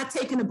I'm not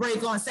taking a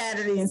break on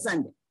Saturday and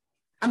Sunday.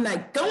 I'm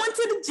not going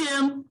to the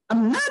gym.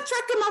 I'm not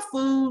tracking my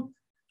food.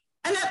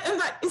 And I'm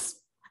like,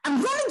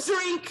 I'm going to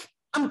drink.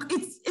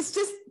 It's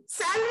just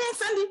Saturday and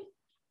Sunday.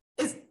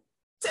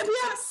 To be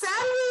honest,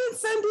 Saturday and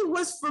Sunday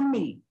was for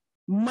me.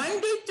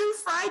 Monday through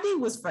Friday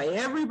was for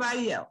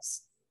everybody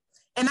else.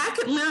 And I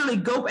could literally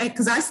go back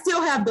because I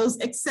still have those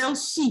Excel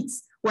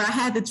sheets where I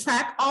had to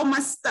track all my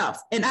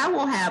stuff. And I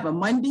will have a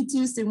Monday,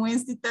 Tuesday,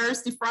 Wednesday,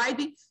 Thursday,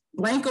 Friday,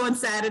 blank on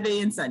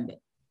Saturday and Sunday.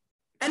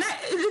 And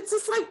it's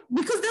just like,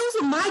 because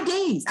those were my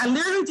days. I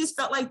literally just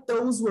felt like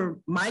those were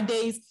my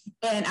days.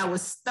 And I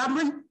was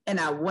stubborn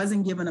and I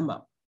wasn't giving them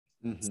up.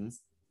 Mm-hmm.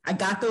 I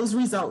got those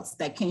results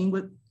that came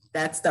with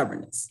that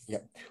stubbornness. Yeah.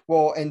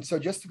 Well, and so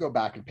just to go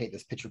back and paint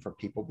this picture for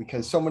people,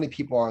 because so many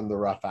people are on the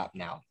Rough app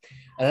now,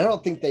 and I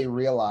don't think they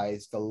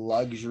realize the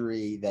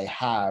luxury they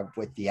have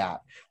with the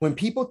app. When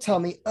people tell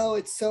me, oh,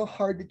 it's so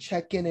hard to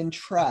check in and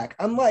track,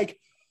 I'm like,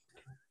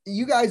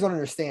 you guys don't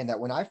understand that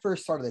when I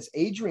first started this,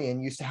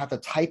 Adrienne used to have to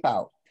type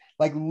out,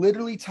 like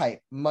literally type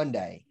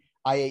Monday,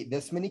 I ate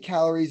this many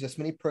calories, this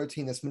many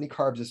protein, this many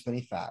carbs, this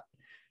many fat.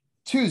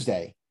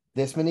 Tuesday,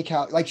 this many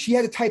calories. Like she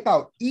had to type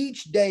out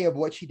each day of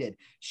what she did.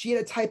 She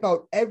had to type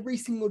out every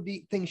single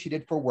thing she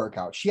did for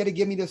workout. She had to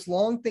give me this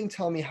long thing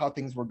telling me how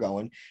things were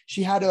going.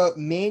 She had to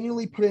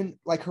manually put in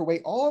like her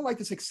weight all on like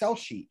this Excel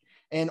sheet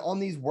and on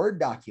these Word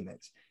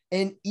documents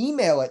and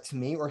email it to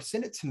me or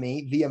send it to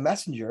me via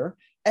Messenger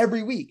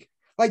every week.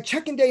 Like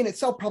check-in day in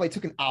itself probably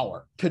took an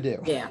hour to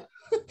do. Yeah.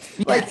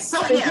 Like, yeah.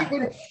 So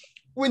yeah.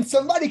 When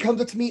somebody comes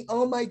up to me,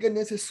 oh my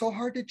goodness, it's so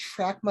hard to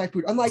track my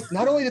food. I'm like,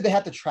 not only did they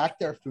have to track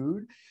their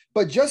food,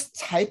 but just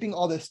typing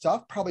all this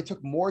stuff probably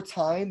took more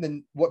time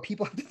than what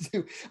people have to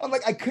do. I'm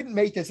like, I couldn't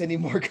make this any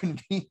more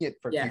convenient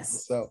for people.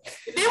 So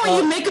then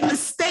when you make a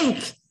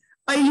mistake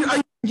or you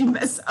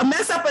mess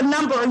up a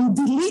number or you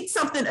delete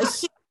something,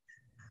 it's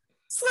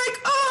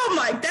like, oh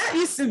my, that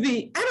used to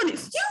be,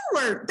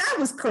 that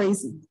was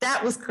crazy.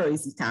 That was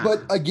crazy time.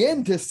 But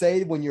again, to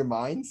say when your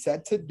mind's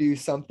set to do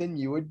something,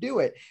 you would do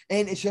it.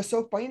 And it's just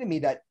so funny to me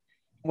that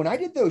when I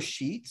did those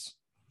sheets,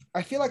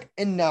 I feel like,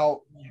 and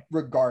now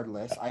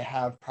regardless, I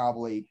have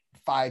probably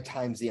 5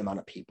 times the amount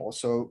of people.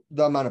 So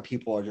the amount of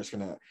people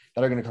that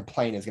are going to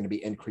complain is going to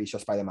be increased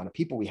just by the amount of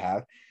people we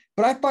have.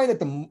 But I find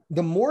that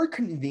the more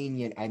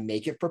convenient I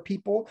make it for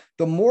people,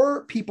 the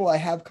more people I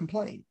have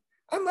complain.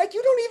 I'm like,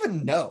 you don't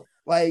even know.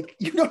 Like,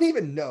 you don't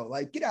even know.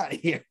 Like, get out of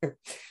here.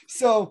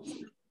 So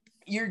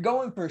you're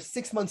going for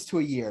 6 months to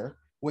a year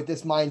with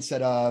this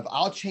mindset of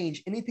I'll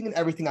change anything and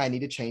everything I need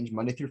to change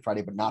Monday through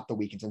Friday, but not the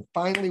weekends. And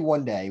finally,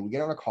 one day we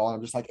get on a call and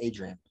I'm just like,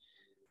 Adrienne,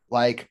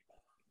 like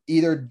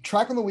either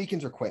track on the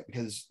weekends or quit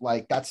because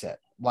like, that's it.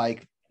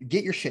 Like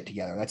get your shit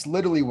together. That's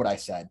literally what I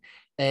said.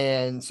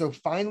 And so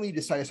finally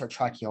decided to start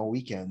tracking on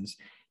weekends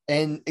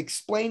and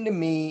explain to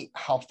me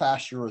how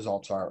fast your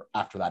results are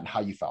after that and how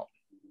you felt.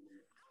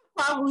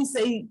 Probably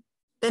say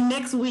the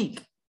next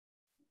week.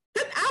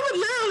 I would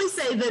literally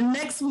say the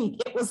next week.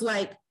 It was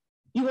like,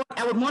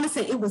 I would want to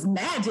say it was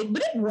magic,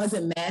 but it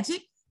wasn't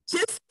magic.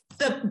 Just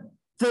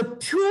the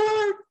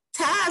pure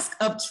task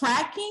of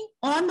tracking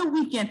on the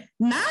weekend,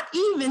 not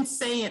even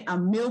saying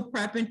I'm meal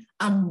prepping,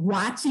 I'm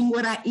watching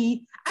what I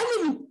eat.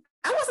 I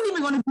wasn't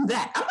even going to do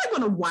that. I'm not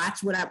going to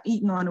watch what I'm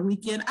eating on the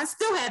weekend. I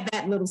still had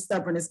that little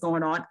stubbornness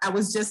going on. I'll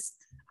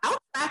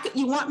track it.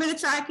 You want me to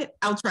track it?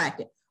 I'll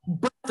track it.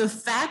 But the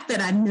fact that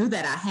I knew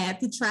that I had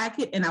to track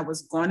it and I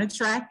was going to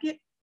track it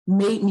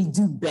made me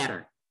do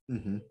better.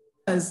 Mm-hmm.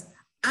 Because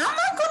I'm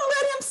not going to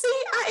let him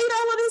see I ate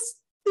all of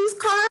these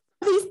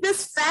carbs,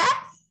 this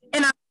fat,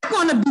 and I'm not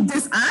going to be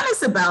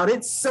dishonest about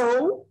it.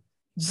 So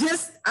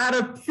just out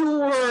of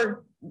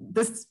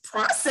this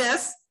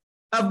process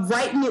of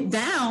writing it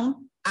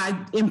down,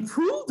 I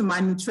improved my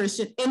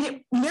nutrition, and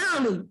it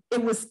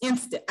was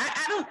instant.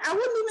 I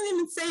wouldn't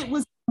even say it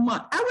was a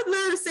month. I would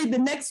literally say the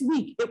next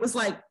week it was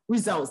like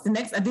results.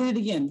 I did it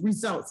again,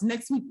 results.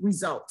 Next week,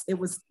 results. It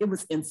was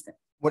instant.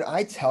 When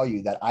I tell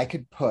you that I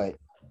could put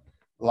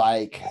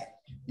like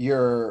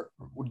your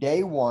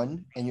day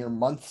 1 and your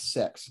month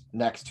 6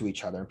 next to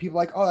each other, and people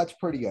are like, oh, that's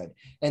pretty good,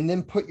 and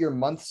then put your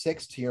month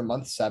 6 to your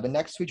month 7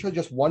 next to each other,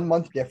 just 1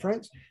 month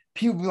difference,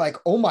 people would be like,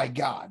 oh my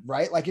God,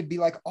 right? Like it'd be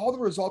like all the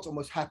results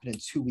almost happened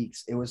in 2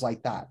 weeks. It was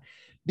like that.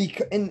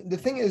 And the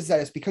thing is that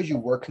it's because you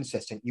were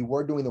consistent, you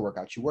were doing the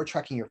workouts, you were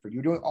tracking your food, you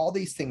were doing all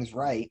these things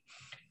right.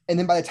 And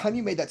then by the time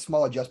you made that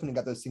small adjustment and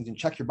got those things in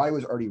check, your body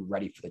was already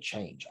ready for the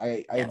change.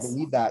 I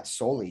believe that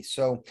solely.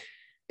 So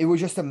it was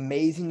just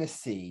amazing to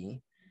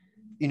see,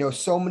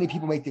 so many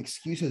people make the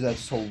excuses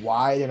as to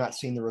why they're not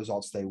seeing the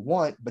results they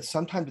want, but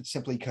sometimes it's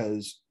simply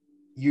because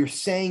you're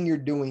saying you're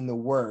doing the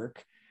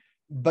work,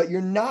 but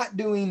you're not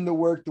doing the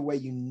work the way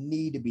you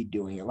need to be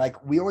doing it.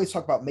 Like we always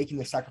talk about making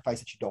the sacrifice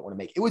that you don't want to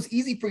make. It was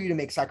easy for you to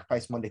make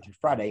sacrifice Monday through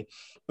Friday,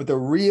 but the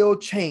real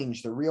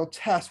change, the real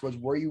test was,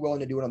 were you willing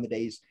to do it on the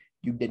days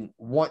you didn't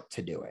want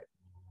to do it.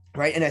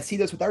 Right. And I see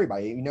this with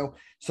everybody,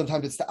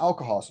 sometimes it's the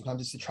alcohol,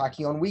 sometimes it's the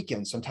tracking on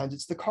weekends, sometimes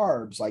it's the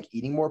carbs, like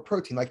eating more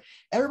protein, like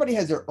everybody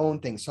has their own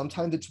thing.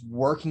 Sometimes it's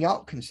working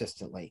out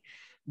consistently,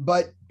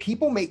 but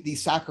people make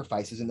these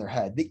sacrifices in their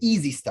head, the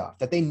easy stuff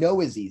that they know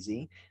is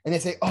easy. And they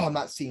say, oh, I'm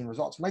not seeing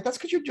results. I'm like, that's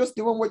because you're just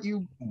doing what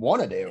you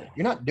want to do.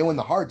 You're not doing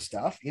the hard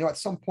stuff. At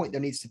some point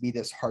there needs to be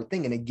this hard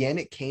thing. And again,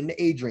 it came to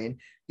Adrienne.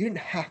 You didn't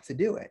have to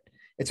do it.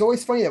 It's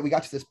always funny that we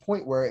got to this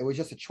point where it was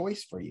just a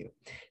choice for you.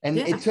 And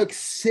it took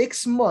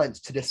 6 months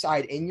to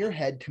decide in your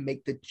head to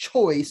make the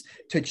choice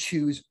to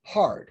choose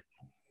hard.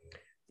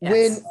 Yes.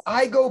 When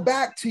I go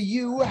back to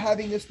you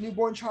having this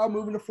newborn child,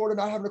 moving to Florida,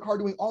 not having a car,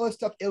 doing all this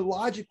stuff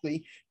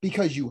illogically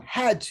because you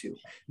had to,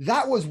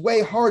 that was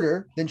way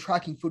harder than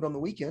tracking food on the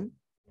weekend.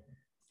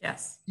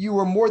 Yes. You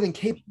were more than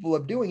capable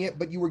of doing it,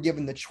 but you were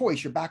given the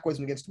choice. Your back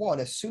wasn't against the wall.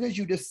 And as soon as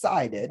you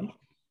decided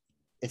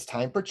it's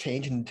time for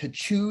change and to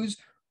choose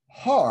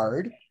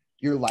hard,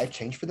 your life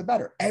changed for the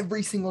better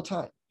every single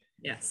time.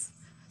 Yes.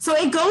 So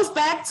it goes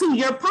back to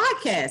your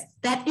podcast,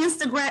 that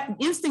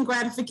instant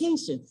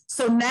gratification.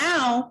 So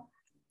now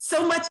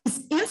so much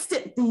is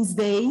instant these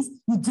days.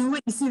 You do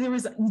it, you see the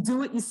result, you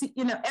do it, you see,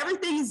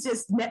 everything is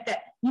just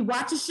that you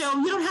watch a show,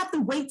 you don't have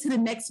to wait till the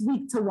next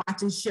week to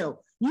watch a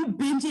show. You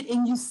binge it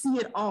and you see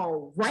it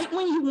all right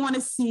when you want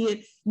to see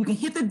it. You can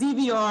hit the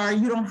DVR,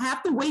 you don't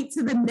have to wait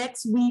till the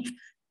next week.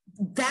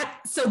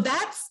 So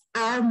that's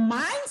our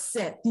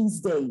mindset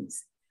these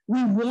days.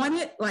 We want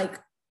it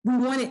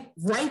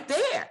right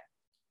there.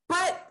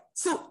 But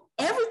so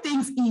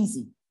everything's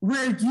easy.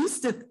 We're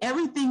used to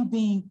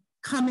everything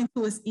coming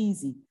to us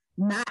easy,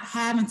 not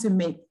having to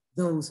make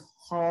those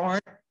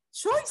hard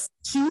choices.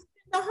 Choose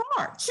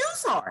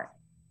hard.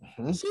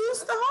 Mm-hmm.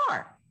 Choose the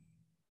hard.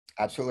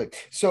 Absolutely.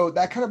 So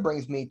that kind of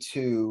brings me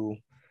to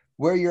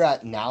where you're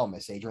at now,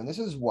 Miss Adrienne. This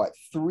is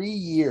 3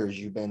 years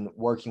you've been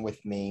working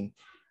with me.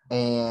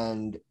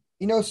 And,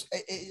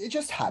 it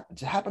just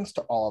happens. It happens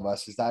to all of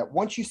us, is that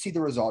once you see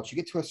the results, you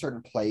get to a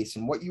certain place,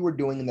 and what you were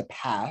doing in the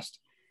past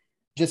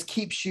just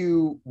keeps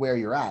you where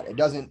you're at. It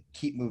doesn't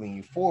keep moving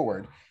you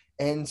forward.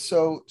 And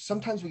so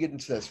sometimes we get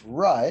into this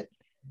rut,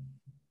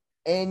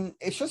 and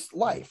it's just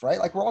life, right?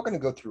 Like, we're all going to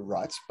go through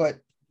ruts, but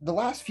the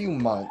last few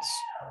months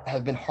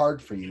have been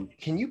hard for you.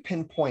 Can you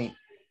pinpoint,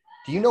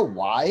 do you know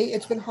why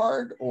it's been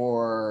hard,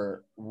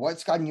 or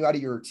what's gotten you out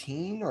of your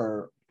routine,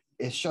 or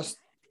it's just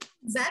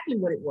exactly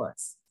what it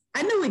was?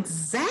 I knew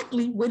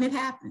exactly when it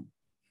happened,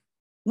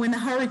 when the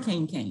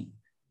hurricane came.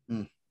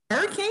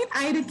 Hurricane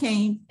Ida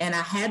came, and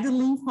I had to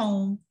leave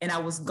home, and I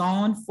was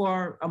gone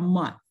for a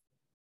month.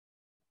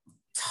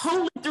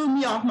 Totally threw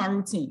me off my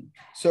routine.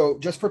 So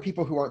just for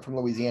people who aren't from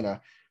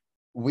Louisiana,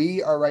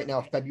 we are right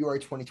now February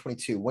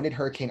 2022. When did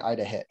Hurricane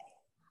Ida hit?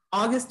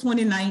 August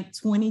 29th,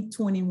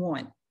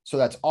 2021. So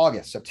that's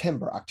August,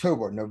 September,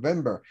 October,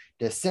 November,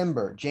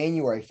 December,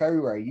 January,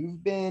 February.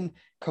 You've been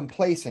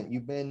complacent.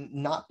 You've been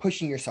not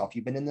pushing yourself.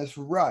 You've been in this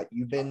rut.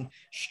 You've been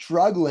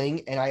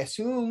struggling. And I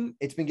assume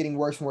it's been getting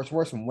worse and worse and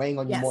worse and weighing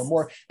on you more and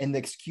more. And the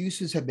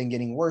excuses have been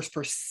getting worse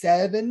for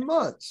 7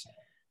 months.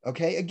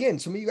 Okay. Again,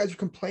 some of you guys are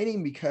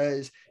complaining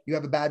because you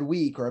have a bad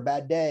week or a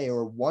bad day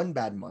or one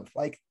bad month.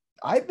 Like,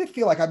 I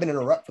feel like I've been in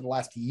a rut for the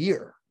last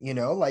year,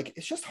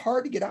 it's just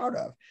hard to get out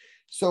of.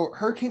 So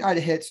Hurricane Ida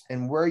hits,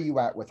 and where are you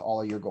at with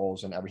all of your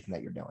goals and everything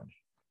that you're doing?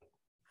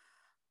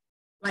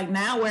 Like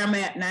now, where I'm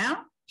at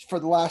now? For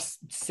the last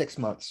 6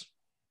 months.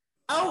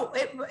 Oh,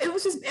 it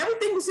was just,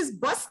 everything was just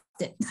busted.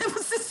 It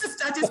was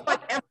just, I just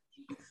like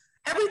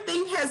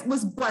everything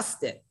was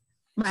busted.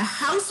 My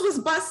house was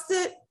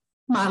busted.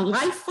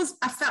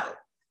 I felt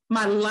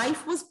my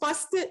life was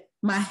busted.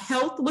 My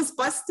health was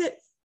busted.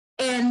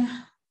 And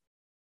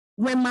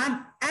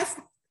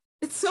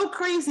it's so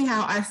crazy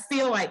how I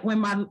feel like when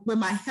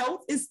my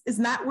health is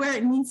not where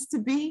it needs to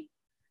be,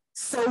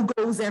 so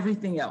goes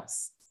everything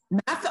else.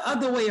 Not the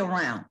other way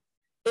around.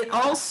 It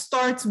all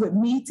starts with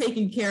me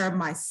taking care of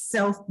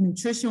myself,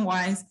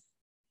 nutrition-wise,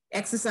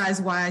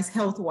 exercise-wise,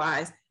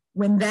 health-wise.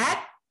 When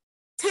that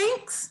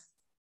tanks,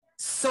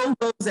 so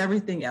goes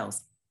everything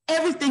else.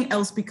 Everything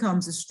else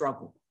becomes a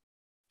struggle.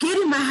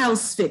 Getting my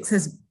house fixed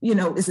is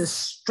a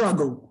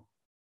struggle.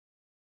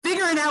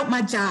 Figuring out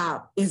my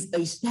job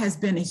has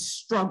been a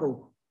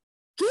struggle.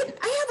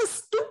 I have a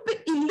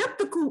stupid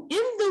elliptical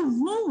in the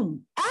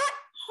room at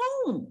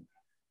home.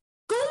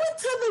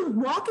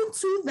 Walking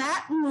to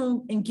that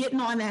room and getting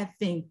on that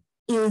thing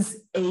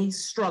is a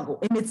struggle.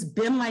 And it's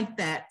been like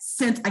that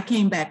since I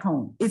came back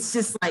home. It's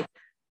just like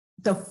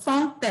the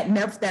funk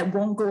that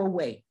won't go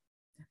away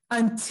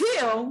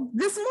until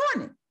this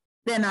morning.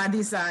 Then I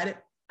decided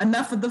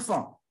enough of the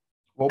funk.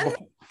 Well,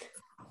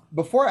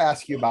 before I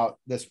ask you about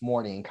this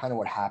morning and kind of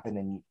what happened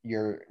in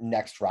your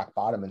next rock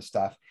bottom and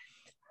stuff,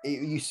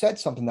 you said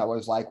something that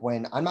was like,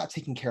 when I'm not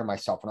taking care of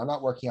myself, when I'm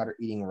not working out or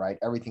eating right,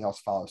 everything else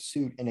follows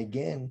suit. And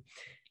again,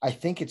 I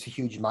think it's a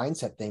huge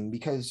mindset thing,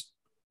 because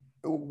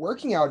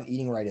working out and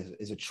eating right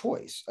is a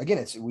choice.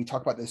 Again, we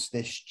talk about this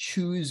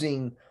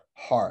choosing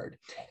hard.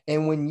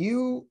 And when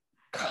you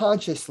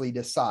consciously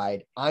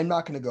decide, I'm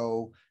not going to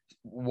go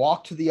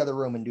walk to the other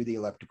room and do the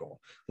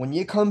elliptical. When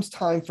it comes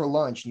time for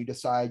lunch and you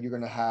decide you're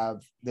going to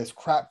have this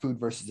crap food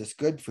versus this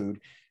good food,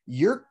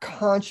 you're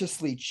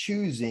consciously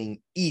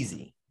choosing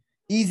easy.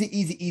 Easy,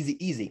 easy,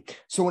 easy, easy.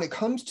 So when it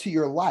comes to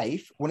your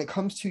life, when it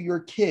comes to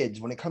your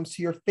kids, when it comes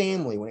to your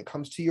family, when it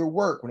comes to your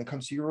work, when it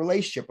comes to your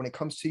relationship, when it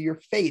comes to your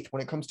faith,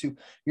 when it comes to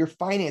your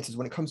finances,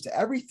 when it comes to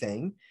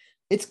everything,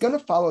 it's going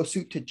to follow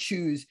suit to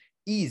choose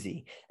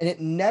easy. And it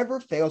never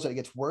fails. That it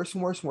gets worse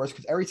and worse and worse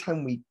because every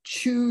time we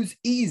choose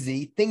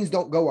easy, things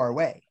don't go our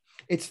way.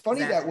 It's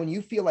funny that when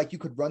you feel like you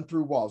could run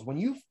through walls, when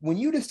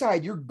you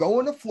decide you're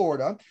going to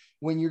Florida,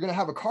 when you're going to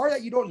have a car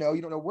that you don't know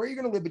where you're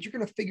going to live, but you're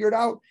going to figure it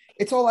out.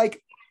 It's all like,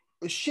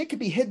 shit could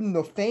be hidden in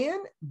the fan,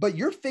 but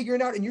you're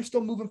figuring out and you're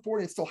still moving forward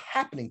and it's still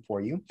happening for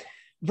you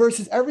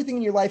versus everything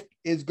in your life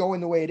is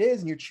going the way it is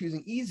and you're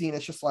choosing easy and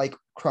it's just like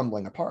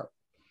crumbling apart.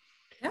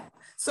 Yeah.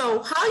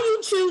 So how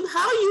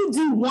you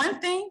do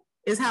one thing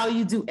is how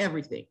you do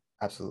everything.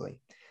 Absolutely.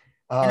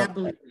 And I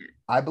believe that.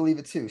 I believe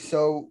it too.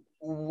 So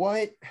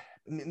what,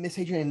 Miss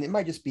Adrienne, it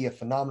might just be a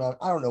phenomenon.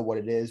 I don't know what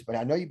it is, but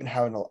I know you've been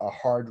having a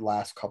hard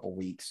last couple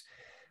weeks.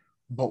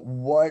 But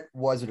what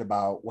was it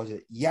about? Was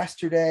it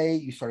yesterday?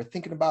 You started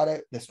thinking about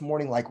it this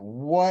morning? Like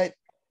what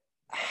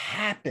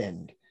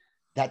happened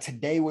that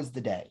today was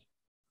the day?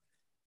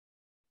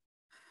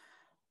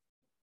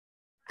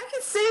 I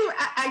can say,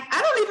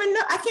 I don't even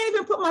know. I can't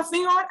even put my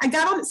finger on it. I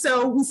got on it.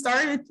 So we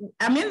started,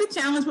 I'm in the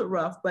challenge with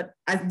Ruff, but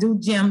I do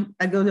gym.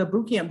 I go to a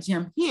boot camp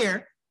gym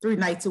here 3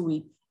 nights a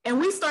week. And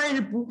we started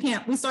a boot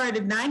camp. We started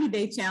a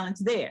 90-day challenge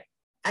there.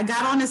 I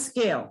got on a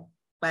scale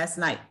last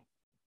night.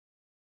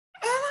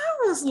 And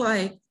I was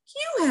like,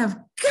 you have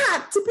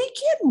got to be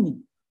kidding me.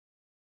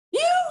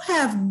 You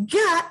have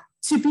got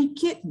to be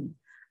kidding me.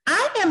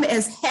 I am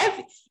as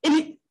heavy.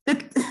 I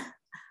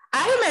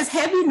am as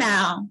heavy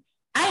now.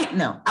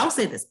 I'll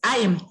say this. I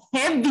am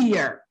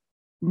heavier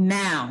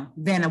now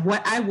than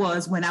what I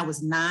was when I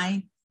was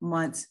 9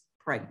 months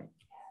pregnant.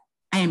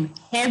 I am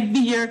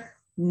heavier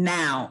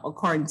now,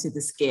 according to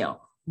the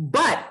scale.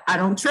 But I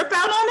don't trip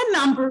out on the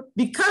number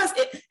because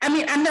I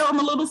know I'm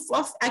a little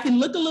fluff. I can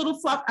look a little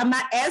fluff. I'm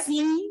not as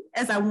lean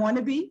as I want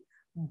to be,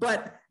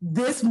 but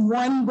this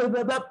one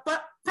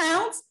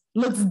pounds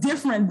looks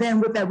different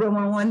than what that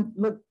one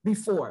looked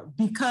before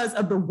because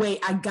of the way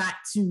I got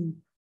to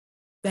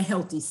the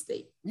healthy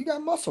state. You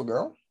got muscle,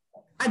 girl.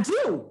 I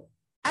do.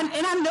 And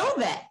I know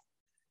that.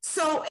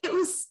 So it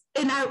was,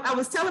 and I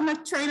was telling my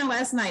trainer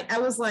last night, I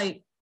was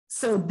like,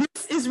 so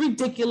this is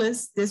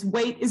ridiculous. This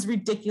weight is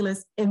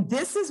ridiculous. And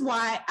this is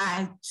why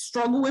I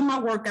struggle with my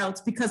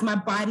workouts because my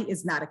body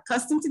is not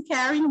accustomed to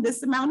carrying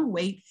this amount of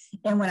weight.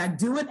 And when I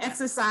do an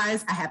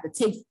exercise, I have to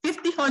take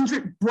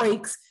 100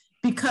 breaks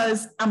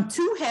because I'm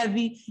too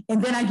heavy.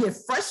 And then I get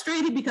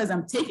frustrated because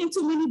I'm taking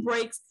too many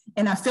breaks.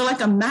 And I feel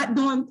like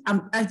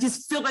I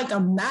just feel like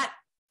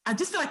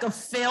a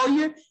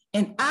failure.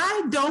 And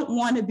I don't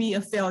want to be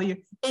a failure.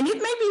 And it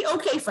may be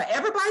okay for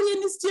everybody in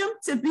this gym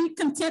to be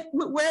content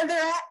with where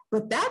they're at,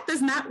 but that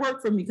does not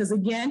work for me because,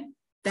 again,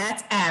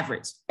 that's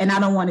average, and I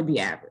don't want to be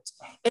average.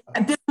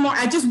 And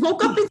I just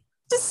woke up and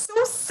just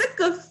so sick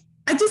of.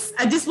 I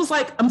just was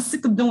like, I'm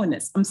sick of doing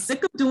this. I'm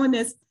sick of doing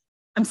this.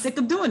 I'm sick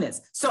of doing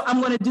this. So I'm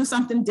going to do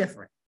something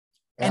different.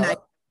 Yeah.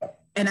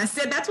 And I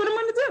said that's what I'm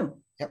going to do.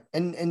 Yep.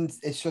 And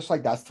it's just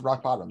like, that's the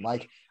rock bottom.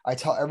 Like I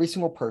tell every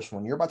single person,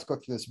 when you're about to go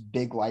through this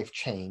big life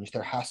change,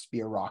 there has to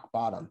be a rock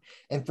bottom.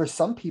 And for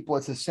some people,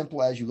 it's as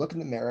simple as you look in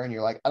the mirror and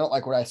you're like, I don't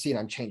like what I see and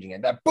I'm changing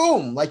it. That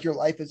boom, like your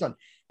life is done.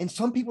 And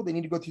some people, they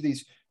need to go through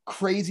these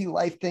crazy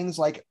life things.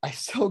 Like I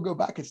still go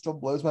back, it still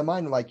blows my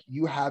mind. Like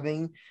you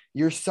having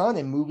your son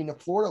and moving to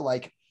Florida,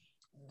 like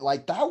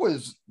that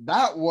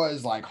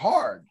was like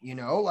hard,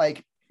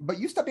 like, but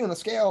you stepping on the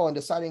scale and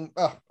deciding,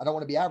 oh, I don't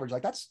want to be average.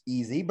 Like that's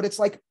easy, but it's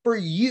like for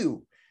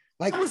you,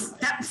 like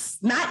that's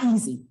not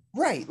easy.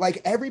 Right.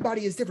 Like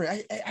everybody is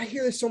different. I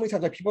hear this so many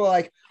times. Like people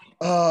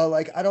are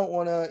like, I don't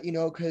want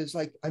to, cause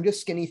like I'm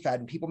just skinny fat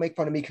and people make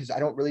fun of me cause I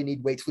don't really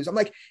need weight to lose. I'm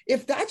like,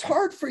 if that's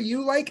hard for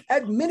you, like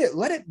admit it,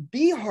 let it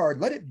be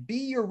hard. Let it be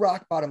your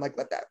rock bottom. Like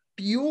let that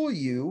fuel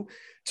you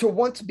to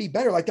want to be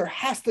better. Like there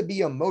has to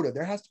be a motive.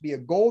 There has to be a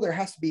goal. There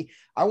has to be,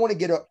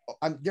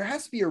 there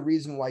has to be a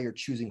reason why you're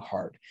choosing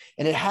hard.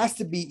 And it has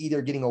to be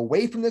either getting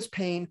away from this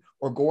pain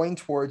or going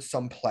towards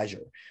some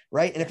pleasure.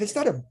 Right. And if it's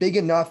not a big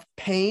enough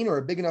pain or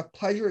a big enough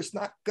pleasure, it's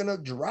not going to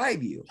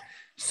drive you.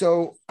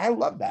 So I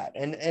love that.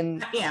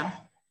 And yeah,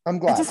 I'm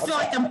glad. I just feel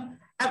like and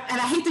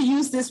I hate to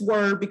use this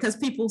word because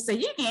people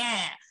say,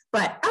 yeah,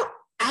 but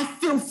I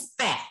feel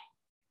fat.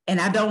 And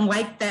I don't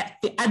like that.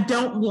 I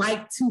don't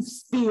like to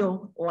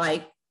feel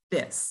like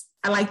this.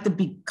 I like to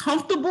be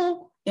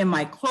comfortable in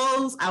my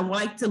clothes. I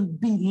like to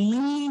be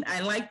lean.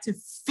 I like to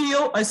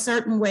feel a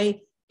certain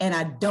way. And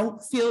I don't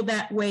feel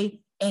that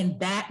way. And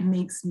that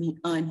makes me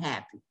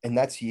unhappy. And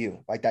that's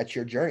you. Like, that's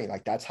your journey.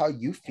 Like, that's how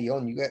you feel.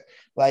 And you get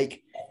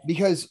like,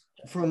 because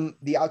from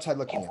the outside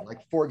looking in,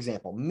 like, for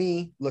example,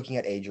 me looking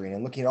at Adrienne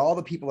and looking at all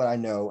the people that I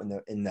know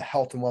in the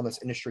health and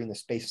wellness industry, in the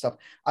space stuff,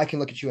 I can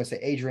look at you and say,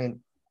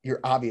 Adrienne, you're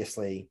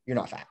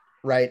not fat,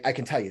 right? I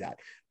can tell you that.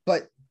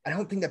 But I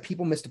don't think that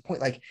people miss the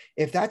point. Like,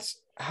 if that's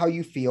how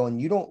you feel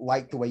and you don't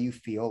like the way you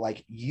feel,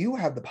 like, you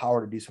have the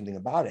power to do something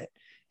about it.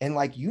 And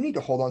like, you need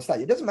to hold on to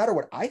that. It doesn't matter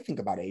what I think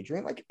about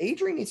Adrienne. Like,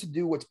 Adrienne needs to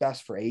do what's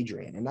best for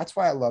Adrienne. And that's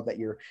why I love that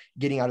you're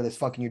getting out of this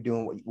funk and you're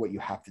doing what you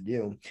have to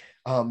do.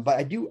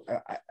 But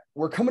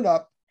we're coming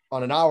up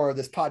on an hour of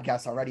this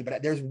podcast already,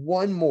 but there's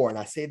one more, and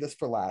I saved this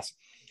for last.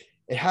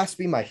 It has to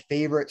be my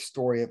favorite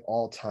story of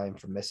all time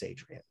from Miss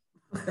Adrienne.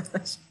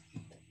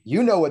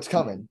 You know what's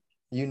coming.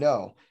 You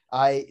know.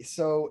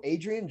 So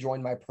Adrienne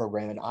joined my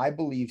program, and I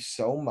believe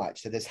so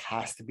much that this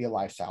has to be a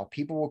lifestyle.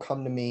 People will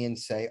come to me and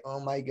say, oh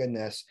my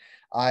goodness,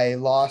 I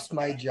lost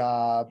my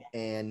job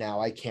and now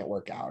I can't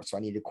work out, so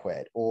I need to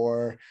quit.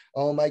 Or,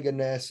 oh my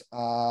goodness,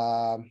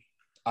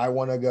 I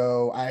want to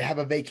go, I have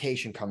a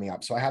vacation coming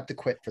up, so I have to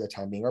quit for the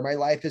time being, or my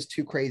life is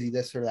too crazy,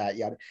 this or that.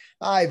 Yeah,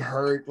 I've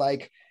heard,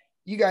 like,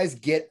 you guys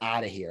get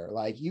out of here.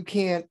 Like, you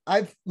can't,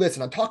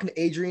 listen, I'm talking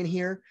to Adrienne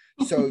here.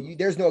 So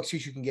there's no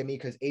excuse you can give me,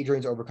 because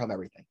Adrienne's overcome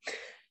everything.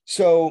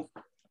 So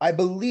I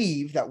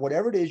believe that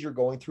whatever it is you're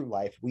going through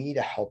life, we need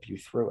to help you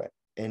through it.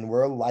 And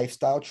we're a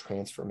lifestyle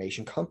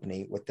transformation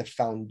company with the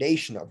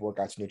foundation of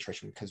workouts and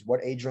nutrition, because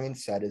what Adrienne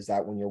said is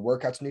that when your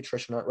workouts and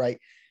nutrition aren't right,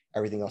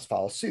 everything else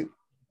follows suit.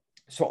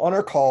 So on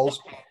our calls,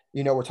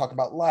 we're talking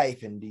about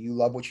life, and do you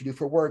love what you do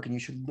for work, and you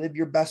should live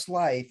your best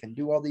life and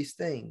do all these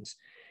things.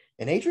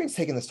 And Adrienne's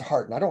taking this to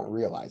heart, and I don't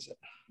realize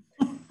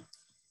it.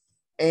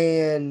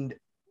 And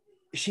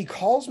she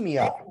calls me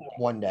up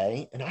one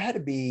day, and I had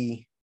to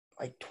be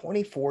like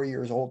 24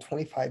 years old,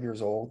 25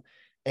 years old.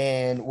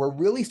 And we're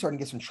really starting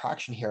to get some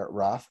traction here at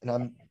Rough. And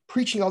I'm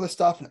preaching all this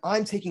stuff, and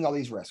I'm taking all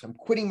these risks. I'm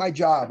quitting my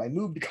job. I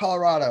moved to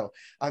Colorado.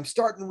 I'm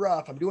starting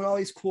Rough. I'm doing all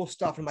these cool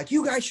stuff. And I'm like,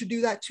 you guys should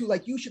do that too.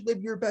 Like, you should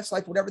live your best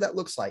life, whatever that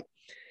looks like.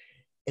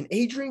 And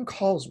Adrienne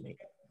calls me,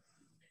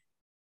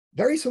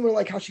 very similar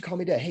like how she called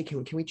me today. Hey,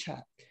 can we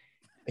chat?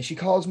 And she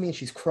calls me and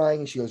she's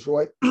crying and she goes,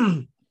 Roy,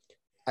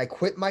 I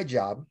quit my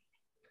job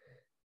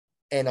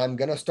and I'm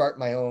going to start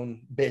my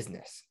own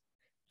business.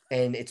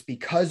 And it's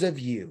because of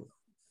you.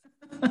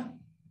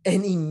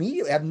 And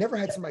immediately, I've never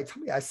had somebody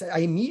tell me, I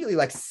immediately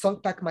like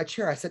sunk back in my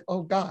chair. I said,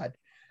 oh God,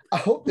 I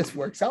hope this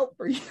works out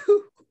for you.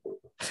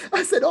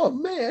 I said, oh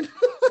man.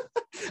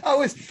 I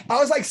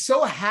was like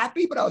so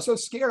happy, but I was so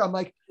scared. I'm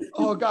like,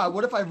 oh God,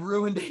 what if I've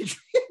ruined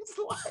Adrienne's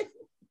life?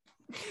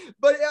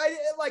 But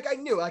I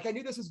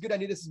knew this was good. I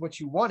knew this is what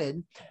you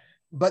wanted.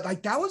 But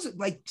like, that was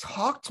like,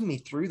 talk to me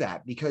through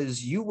that,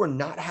 because you were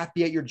not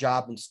happy at your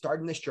job and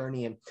starting this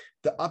journey and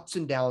the ups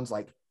and downs.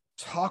 Like,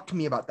 talk to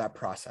me about that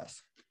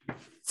process.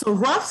 So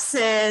Ruff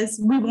says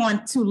we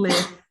want to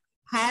live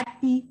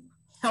happy,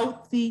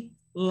 healthy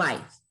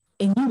life.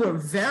 And you were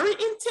very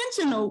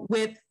intentional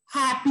with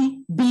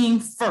happy being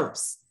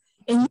first.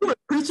 And you were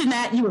preaching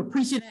that, you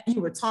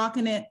were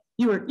talking it,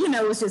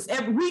 it was just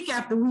every week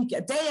after week,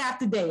 day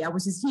after day. I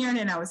was just hearing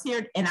it,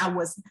 and I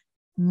was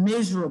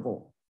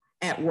miserable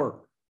at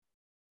work.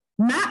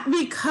 Not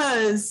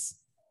because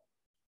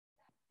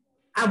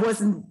I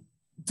wasn't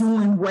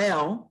doing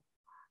well.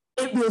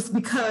 It was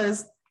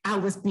because I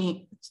was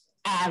being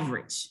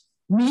average.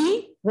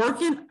 Me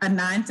working a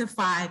 9 to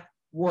 5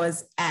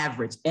 was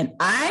average. And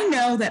I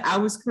know that I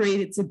was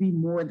created to be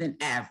more than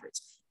average.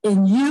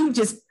 And you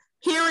just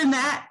hearing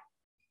that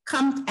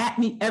come at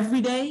me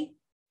every day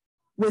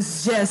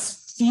was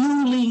just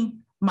fueling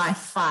my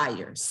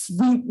fires.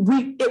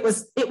 It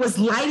was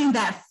lighting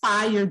that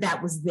fire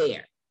that was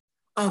there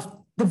of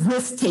the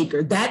risk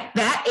taker,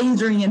 that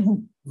Adrienne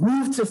who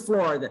moved to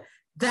Florida,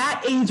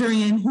 that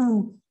Adrienne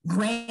who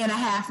ran a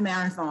half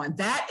marathon,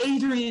 that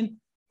Adrienne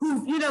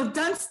who,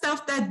 done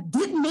stuff that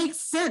didn't make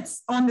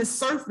sense on the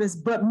surface,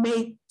 but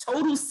made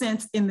total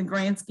sense in the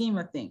grand scheme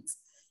of things.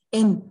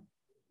 And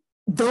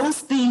those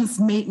things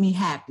made me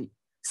happy.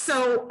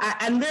 So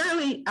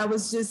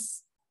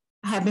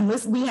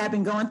we have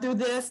been going through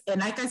this.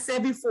 And like I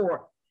said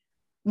before,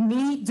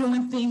 me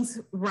doing things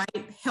right,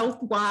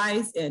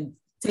 health-wise, and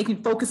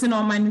focusing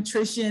on my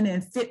nutrition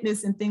and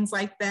fitness and things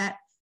like that.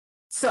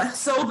 So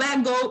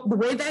the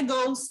way that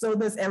goes, so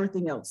does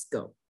everything else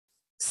go.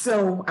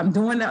 So I'm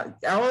doing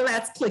all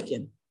that's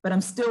clicking, but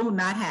I'm still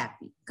not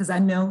happy because I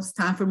know it's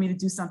time for me to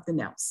do something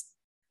else.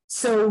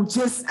 So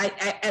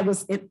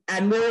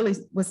I literally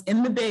was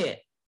in the bed,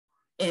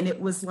 and it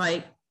was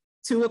like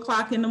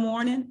 2:00 in the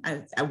morning.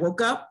 I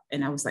woke up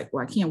and I was like,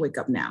 well, I can't wake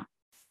up now.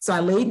 So I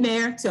laid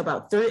there till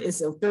about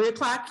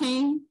 3:00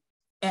 came,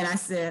 and I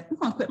said, I'm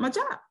gonna quit my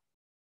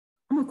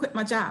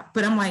job.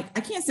 But I'm like,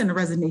 I can't send a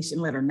resignation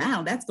letter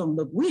now. That's gonna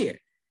look weird,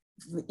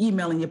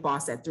 emailing your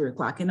boss at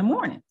 3:00 in the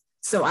morning.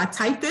 So I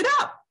typed it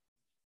up,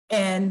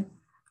 and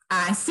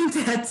I sent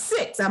it at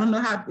 6. I don't know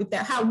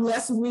how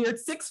less weird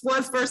 6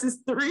 was versus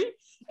 3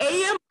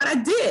 a.m., but I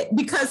did,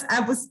 because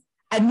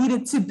I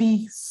needed to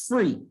be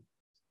free,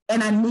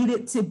 and I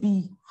needed to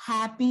be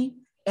happy,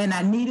 and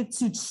I needed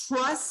to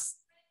trust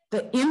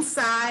the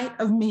inside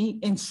of me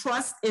and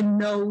trust and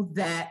know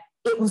that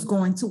it was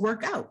going to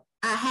work out.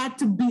 I had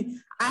to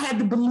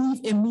believe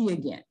in me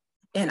again,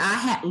 and I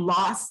had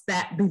lost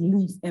that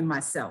belief in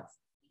myself.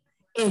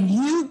 And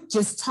you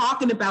just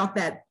talking about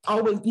that,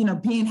 always,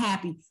 being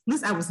happy.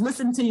 Listen, I was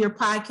listening to your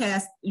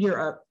podcast,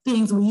 your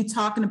things when you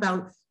talking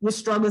about your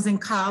struggles in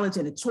college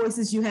and the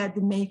choices you had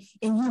to make,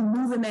 and you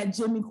moving that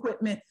gym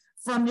equipment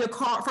from your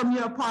car, from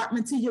your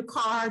apartment to your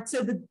car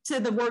to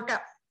the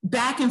workout,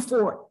 back and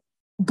forth.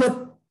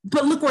 But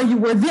look where you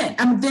were then.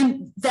 I mean,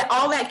 then that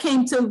all that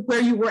came to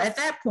where you were at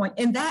that point,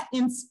 and that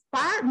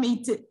inspired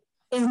me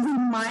and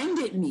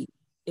reminded me.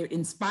 It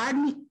inspired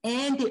me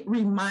and it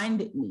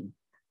reminded me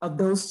of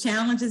those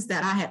challenges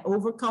that I had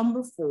overcome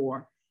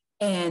before.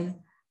 And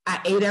I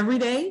ate every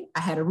day. I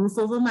had a roof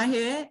over my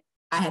head.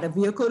 I had a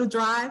vehicle to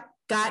drive.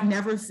 God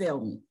never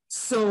failed me.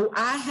 So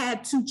I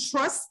had to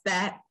trust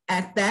that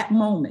at that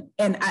moment.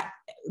 And I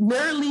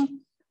literally,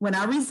 when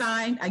I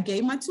resigned, I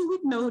gave my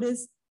 2-week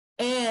notice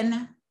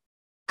and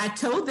I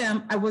told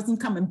them I wasn't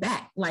coming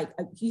back. Like,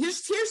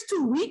 here's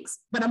 2 weeks,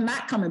 but I'm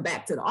not coming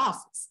back to the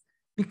office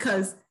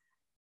because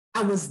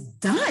I was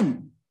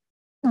done.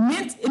 And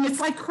it's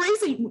like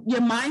crazy.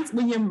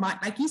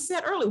 Like you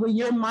said earlier, when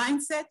your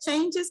mindset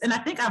changes, and I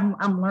think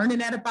I'm learning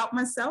that about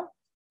myself.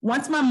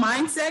 Once my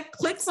mindset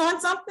clicks on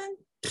something,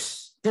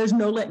 there's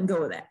no letting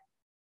go of that.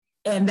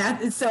 And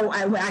that is so.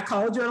 I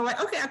called you and I'm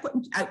like, okay,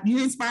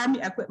 you inspired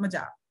me. I quit my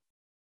job.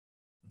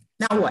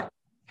 Now what?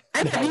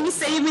 I didn't have any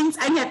savings.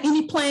 I didn't have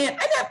any plan.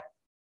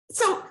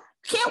 So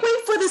can't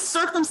wait for the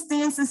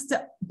circumstances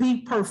to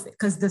be perfect,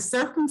 because the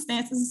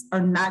circumstances are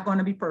not going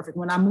to be perfect.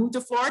 When I moved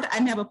to Florida, I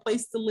didn't have a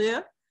place to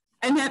live.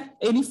 I didn't have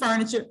any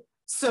furniture.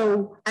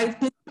 So I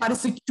didn't try to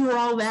secure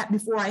all that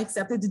before I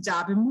accepted the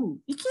job and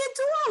moved. You can't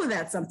do all of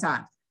that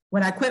sometimes.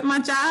 When I quit my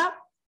job,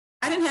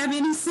 I didn't have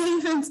any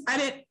savings. I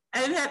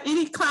didn't have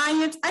any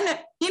clients. I didn't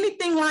have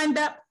anything lined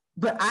up,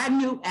 but I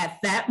knew at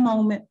that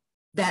moment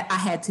that I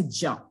had to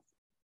jump.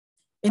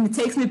 And it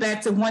takes me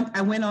back to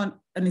I went on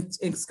an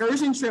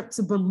excursion trip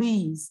to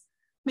Belize,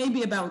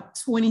 maybe about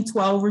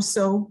 2012 or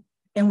so.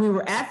 And we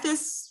were at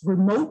this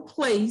remote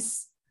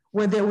place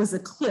where there was a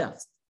cliff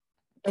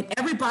and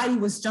everybody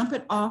was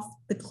jumping off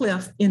the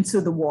cliff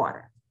into the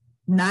water.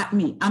 Not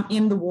me. I'm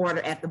in the water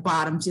at the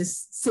bottom,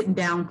 just sitting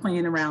down,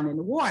 playing around in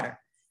the water,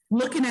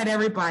 looking at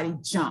everybody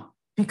jump.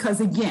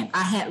 Because again,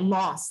 I had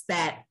lost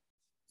that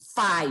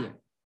fire.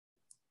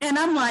 And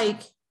I'm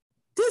like,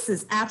 this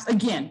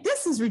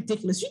is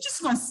ridiculous.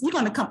 You're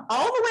gonna come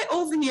all the way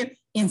over here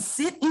and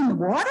sit in the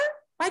water?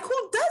 Like,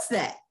 who does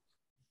that?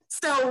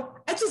 So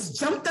I just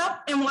jumped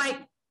up and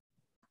I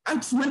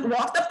just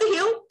walked up the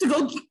hill to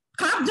go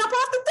jump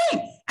off the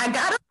thing. I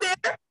got up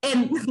there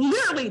and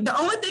literally the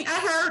only thing I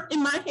heard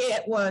in my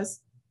head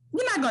was,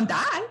 you're not gonna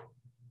die.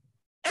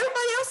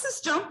 Everybody else has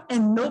jumped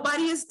and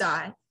nobody has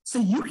died. So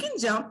you can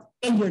jump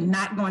and you're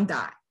not gonna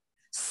die.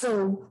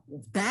 So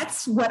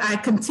that's what I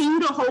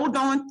continue to hold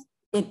on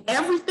in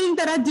everything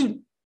that I do.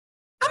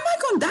 I'm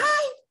not gonna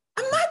die.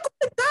 I'm not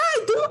gonna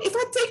die, dude. If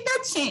I take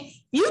that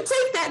chance, you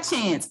take that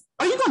chance.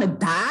 Are you gonna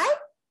die?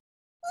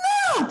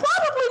 No, probably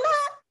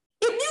not.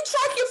 If you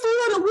track your food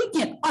on the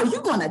weekend, are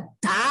you gonna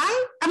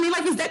die? I mean,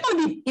 is that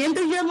gonna be the end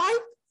of your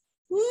life?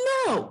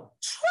 No.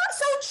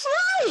 So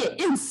try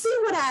it and see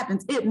what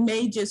happens. It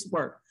may just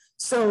work.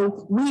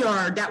 So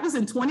that was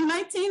in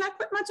 2019, I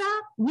quit my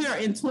job. We are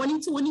in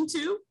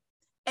 2022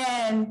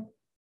 and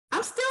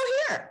I'm still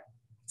here.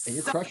 And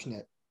you're crushing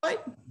it.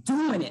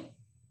 Doing it.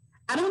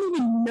 I don't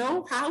even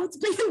know how it's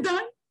being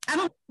done.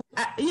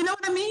 You know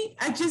what I mean?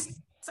 I just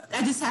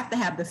have to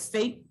have the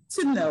faith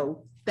to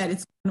know that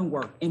it's going to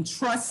work and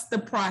trust the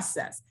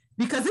process,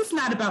 because it's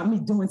not about me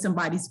doing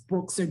somebody's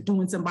books or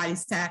doing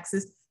somebody's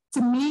taxes.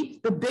 To me,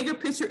 the bigger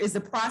picture is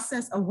the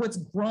process of what's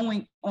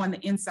growing on the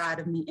inside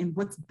of me and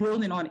what's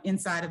building on the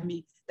inside of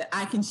me that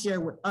I can share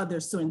with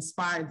others to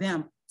inspire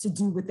them to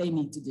do what they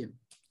need to do.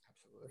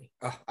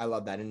 Oh, I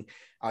love that. And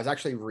I was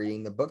actually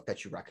reading the book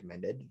that you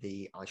recommended,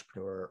 The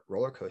Entrepreneur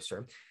Roller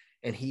Coaster.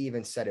 And he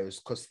even said, it was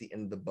close to the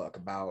end of the book,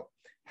 about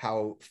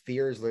how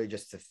fear is literally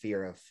just the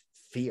fear of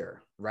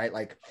fear, right?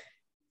 Like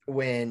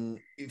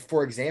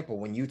for example,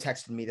 when you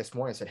texted me this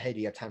morning and said, hey, do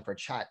you have time for a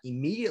chat?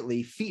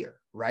 Immediately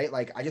fear, right?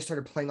 Like I just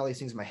started playing all these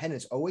things in my head and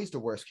it's always the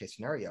worst case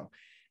scenario.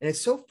 And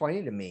it's so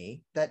funny to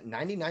me that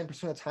 99%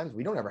 of the times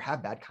we don't ever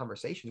have bad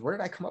conversations. Where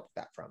did I come up with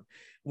that from?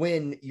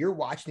 When you're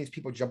watching these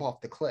people jump off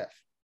the cliff,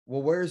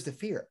 well, where's the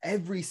fear?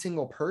 Every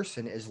single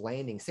person is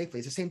landing safely.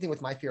 It's the same thing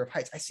with my fear of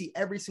heights. I see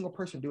every single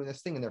person doing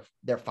this thing and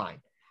they're fine.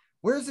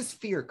 Where's this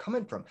fear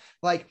coming from?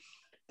 Like,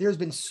 there's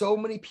been so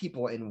many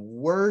people in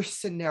worse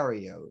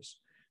scenarios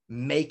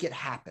make it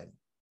happen.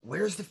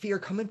 Where's the fear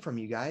coming from,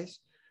 you guys?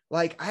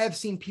 Like, I have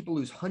seen people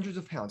lose hundreds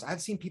of pounds.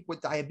 I've seen people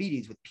with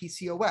diabetes, with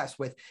PCOS,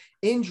 with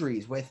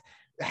injuries, with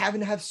having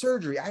to have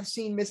surgery. I've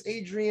seen Miss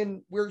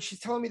Adrienne, where she's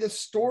telling me the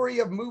story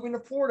of moving to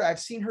Florida. I've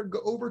seen her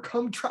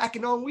overcome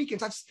tracking on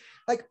weekends.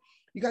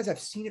 You guys, I've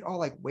seen it all.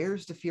 Like,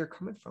 where's the fear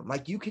coming from?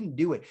 Like, you can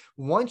do it.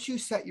 Once you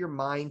set your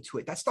mind to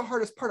it, that's the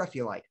hardest part, I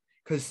feel like,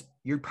 because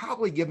you're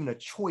probably given a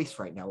choice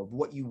right now of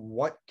what you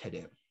want to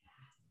do.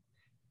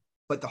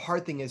 But the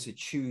hard thing is to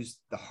choose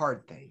the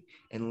hard thing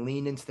and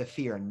lean into the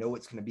fear and know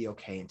it's going to be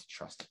okay and to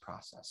trust the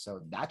process.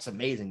 So that's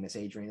amazing, Miss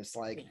Adrienne. It's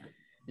like,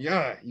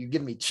 Yeah, you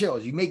give me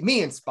chills. You make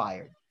me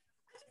inspired.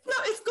 No,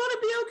 it's going to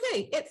be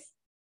okay.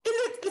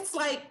 It's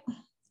like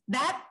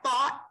that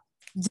thought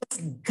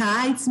just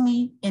guides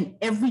me in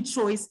every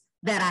choice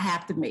that I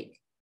have to make.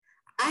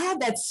 I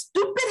had that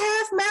stupid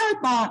half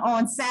marathon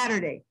on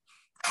Saturday.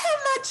 I have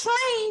not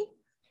trained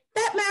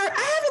that marathon.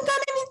 I haven't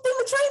done anything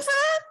to train for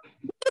that.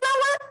 You know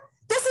what?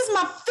 This is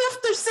my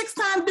 5th or 6th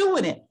time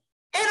doing it.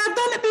 And I've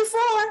done it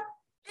before.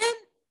 And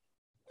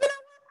you know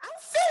what? I'm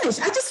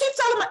finished. I just keep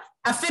telling myself,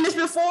 I finished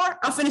before,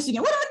 I'll finish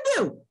again. What am I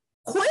going to do?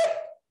 Quit?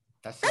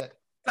 That's it.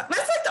 That's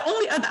like the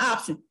only other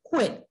option.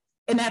 Quit.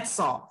 And that's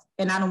soft.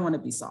 And I don't want to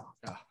be soft.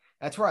 Oh,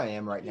 that's where I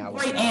am right now.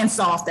 Great and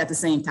soft at the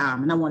same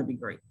time. And I want to be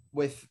great.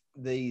 With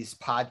these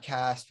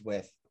podcasts,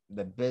 with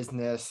the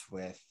business,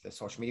 with the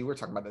social media, we were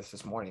talking about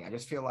this morning. I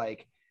just feel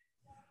like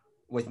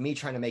with me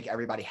trying to make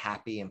everybody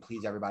happy and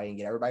please everybody and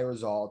get everybody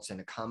results and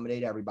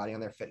accommodate everybody on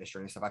their fitness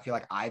journey and stuff, I feel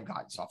like I've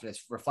gotten soft, and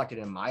it's reflected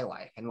in my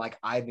life. And like,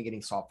 I've been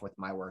getting soft with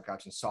my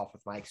workouts and soft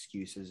with my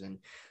excuses and,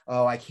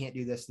 oh, I can't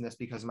do this and this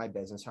because of my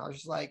business. And I was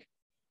just like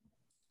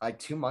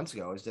 2 months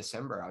ago, it was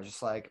December. I was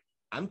just like,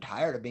 I'm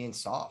tired of being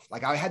soft.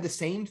 Like, I had the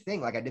same thing.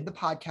 Like, I did the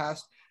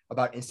podcast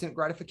about instant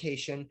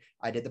gratification.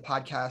 I did the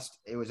podcast.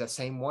 It was that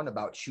same one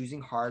about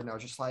choosing hard. And I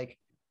was just like,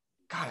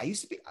 God, I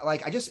used to be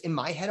like, in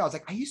my head, I was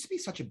like, I used to be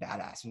such a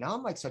badass. And now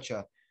I'm like such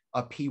a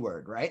P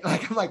word, right?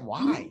 Like, I'm like,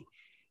 why?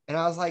 And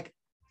I was like,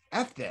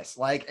 F this.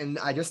 Like, and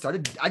I just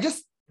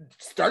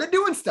started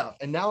doing stuff.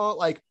 And now,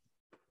 like,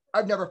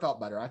 I've never felt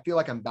better. I feel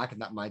like I'm back in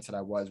that mindset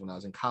I was when I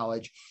was in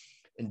college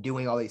and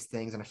doing all these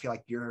things. And I feel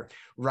like you're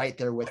right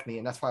there with me.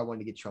 And that's why I wanted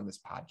to get you on this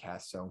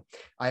podcast. So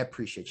I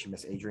appreciate you,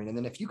 Miss Adrienne. And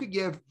then if you could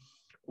give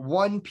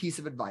one piece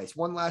of advice,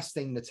 one last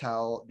thing to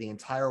tell the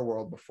entire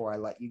world before I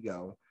let you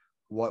go,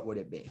 what would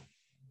it be?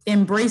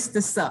 Embrace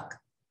the suck.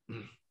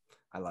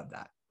 I love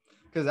that,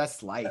 because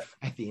that's life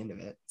at the end of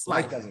it.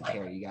 Life doesn't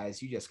care, you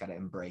guys. You just got to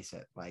embrace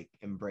it. Like,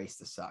 embrace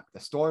the suck.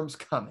 The storm's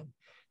coming.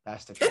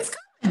 That's the truth. It's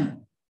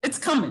coming. It's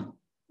coming.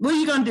 What are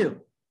you going to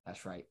do?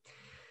 That's right.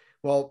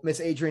 Well,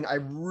 Miss Adrienne, I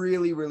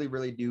really, really,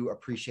 really do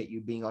appreciate you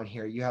being on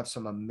here. You have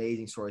some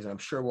amazing stories, and I'm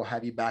sure we'll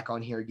have you back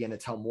on here again to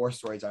tell more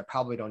stories I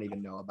probably don't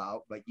even know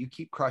about, but you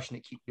keep crushing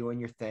it, keep doing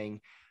your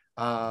thing.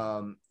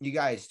 You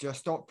guys,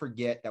 just don't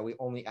forget that we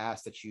only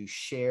ask that you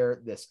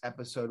share this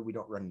episode. We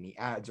don't run any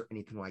ads or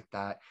anything like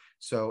that.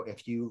 So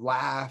if you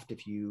laughed,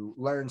 if you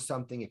learned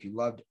something, if you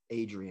loved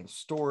Adrienne's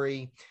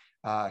story,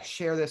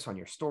 share this on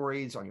your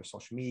stories, on your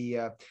social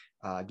media,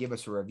 give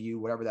us a review,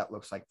 whatever that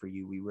looks like for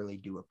you. We really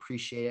do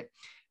appreciate it.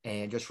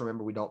 And just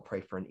remember, we don't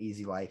pray for an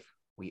easy life.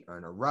 We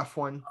earn a rough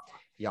one.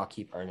 Y'all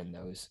keep earning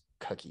those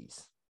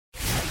cookies.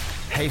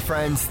 Hey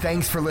friends,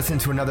 thanks for listening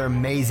to another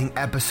amazing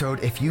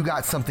episode. If you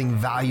got something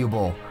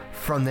valuable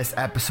from this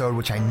episode,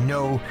 which I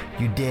know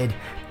you did,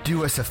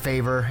 do us a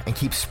favor and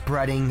keep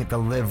spreading the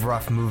Live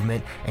Rough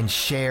movement and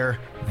share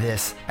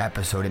this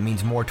episode. It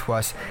means more to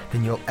us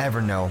than you'll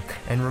ever know.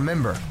 And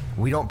remember,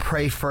 we don't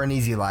pray for an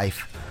easy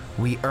life.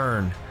 We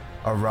earn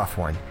a rough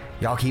one.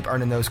 Y'all keep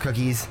earning those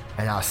cookies,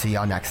 and I'll see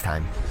y'all next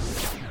time.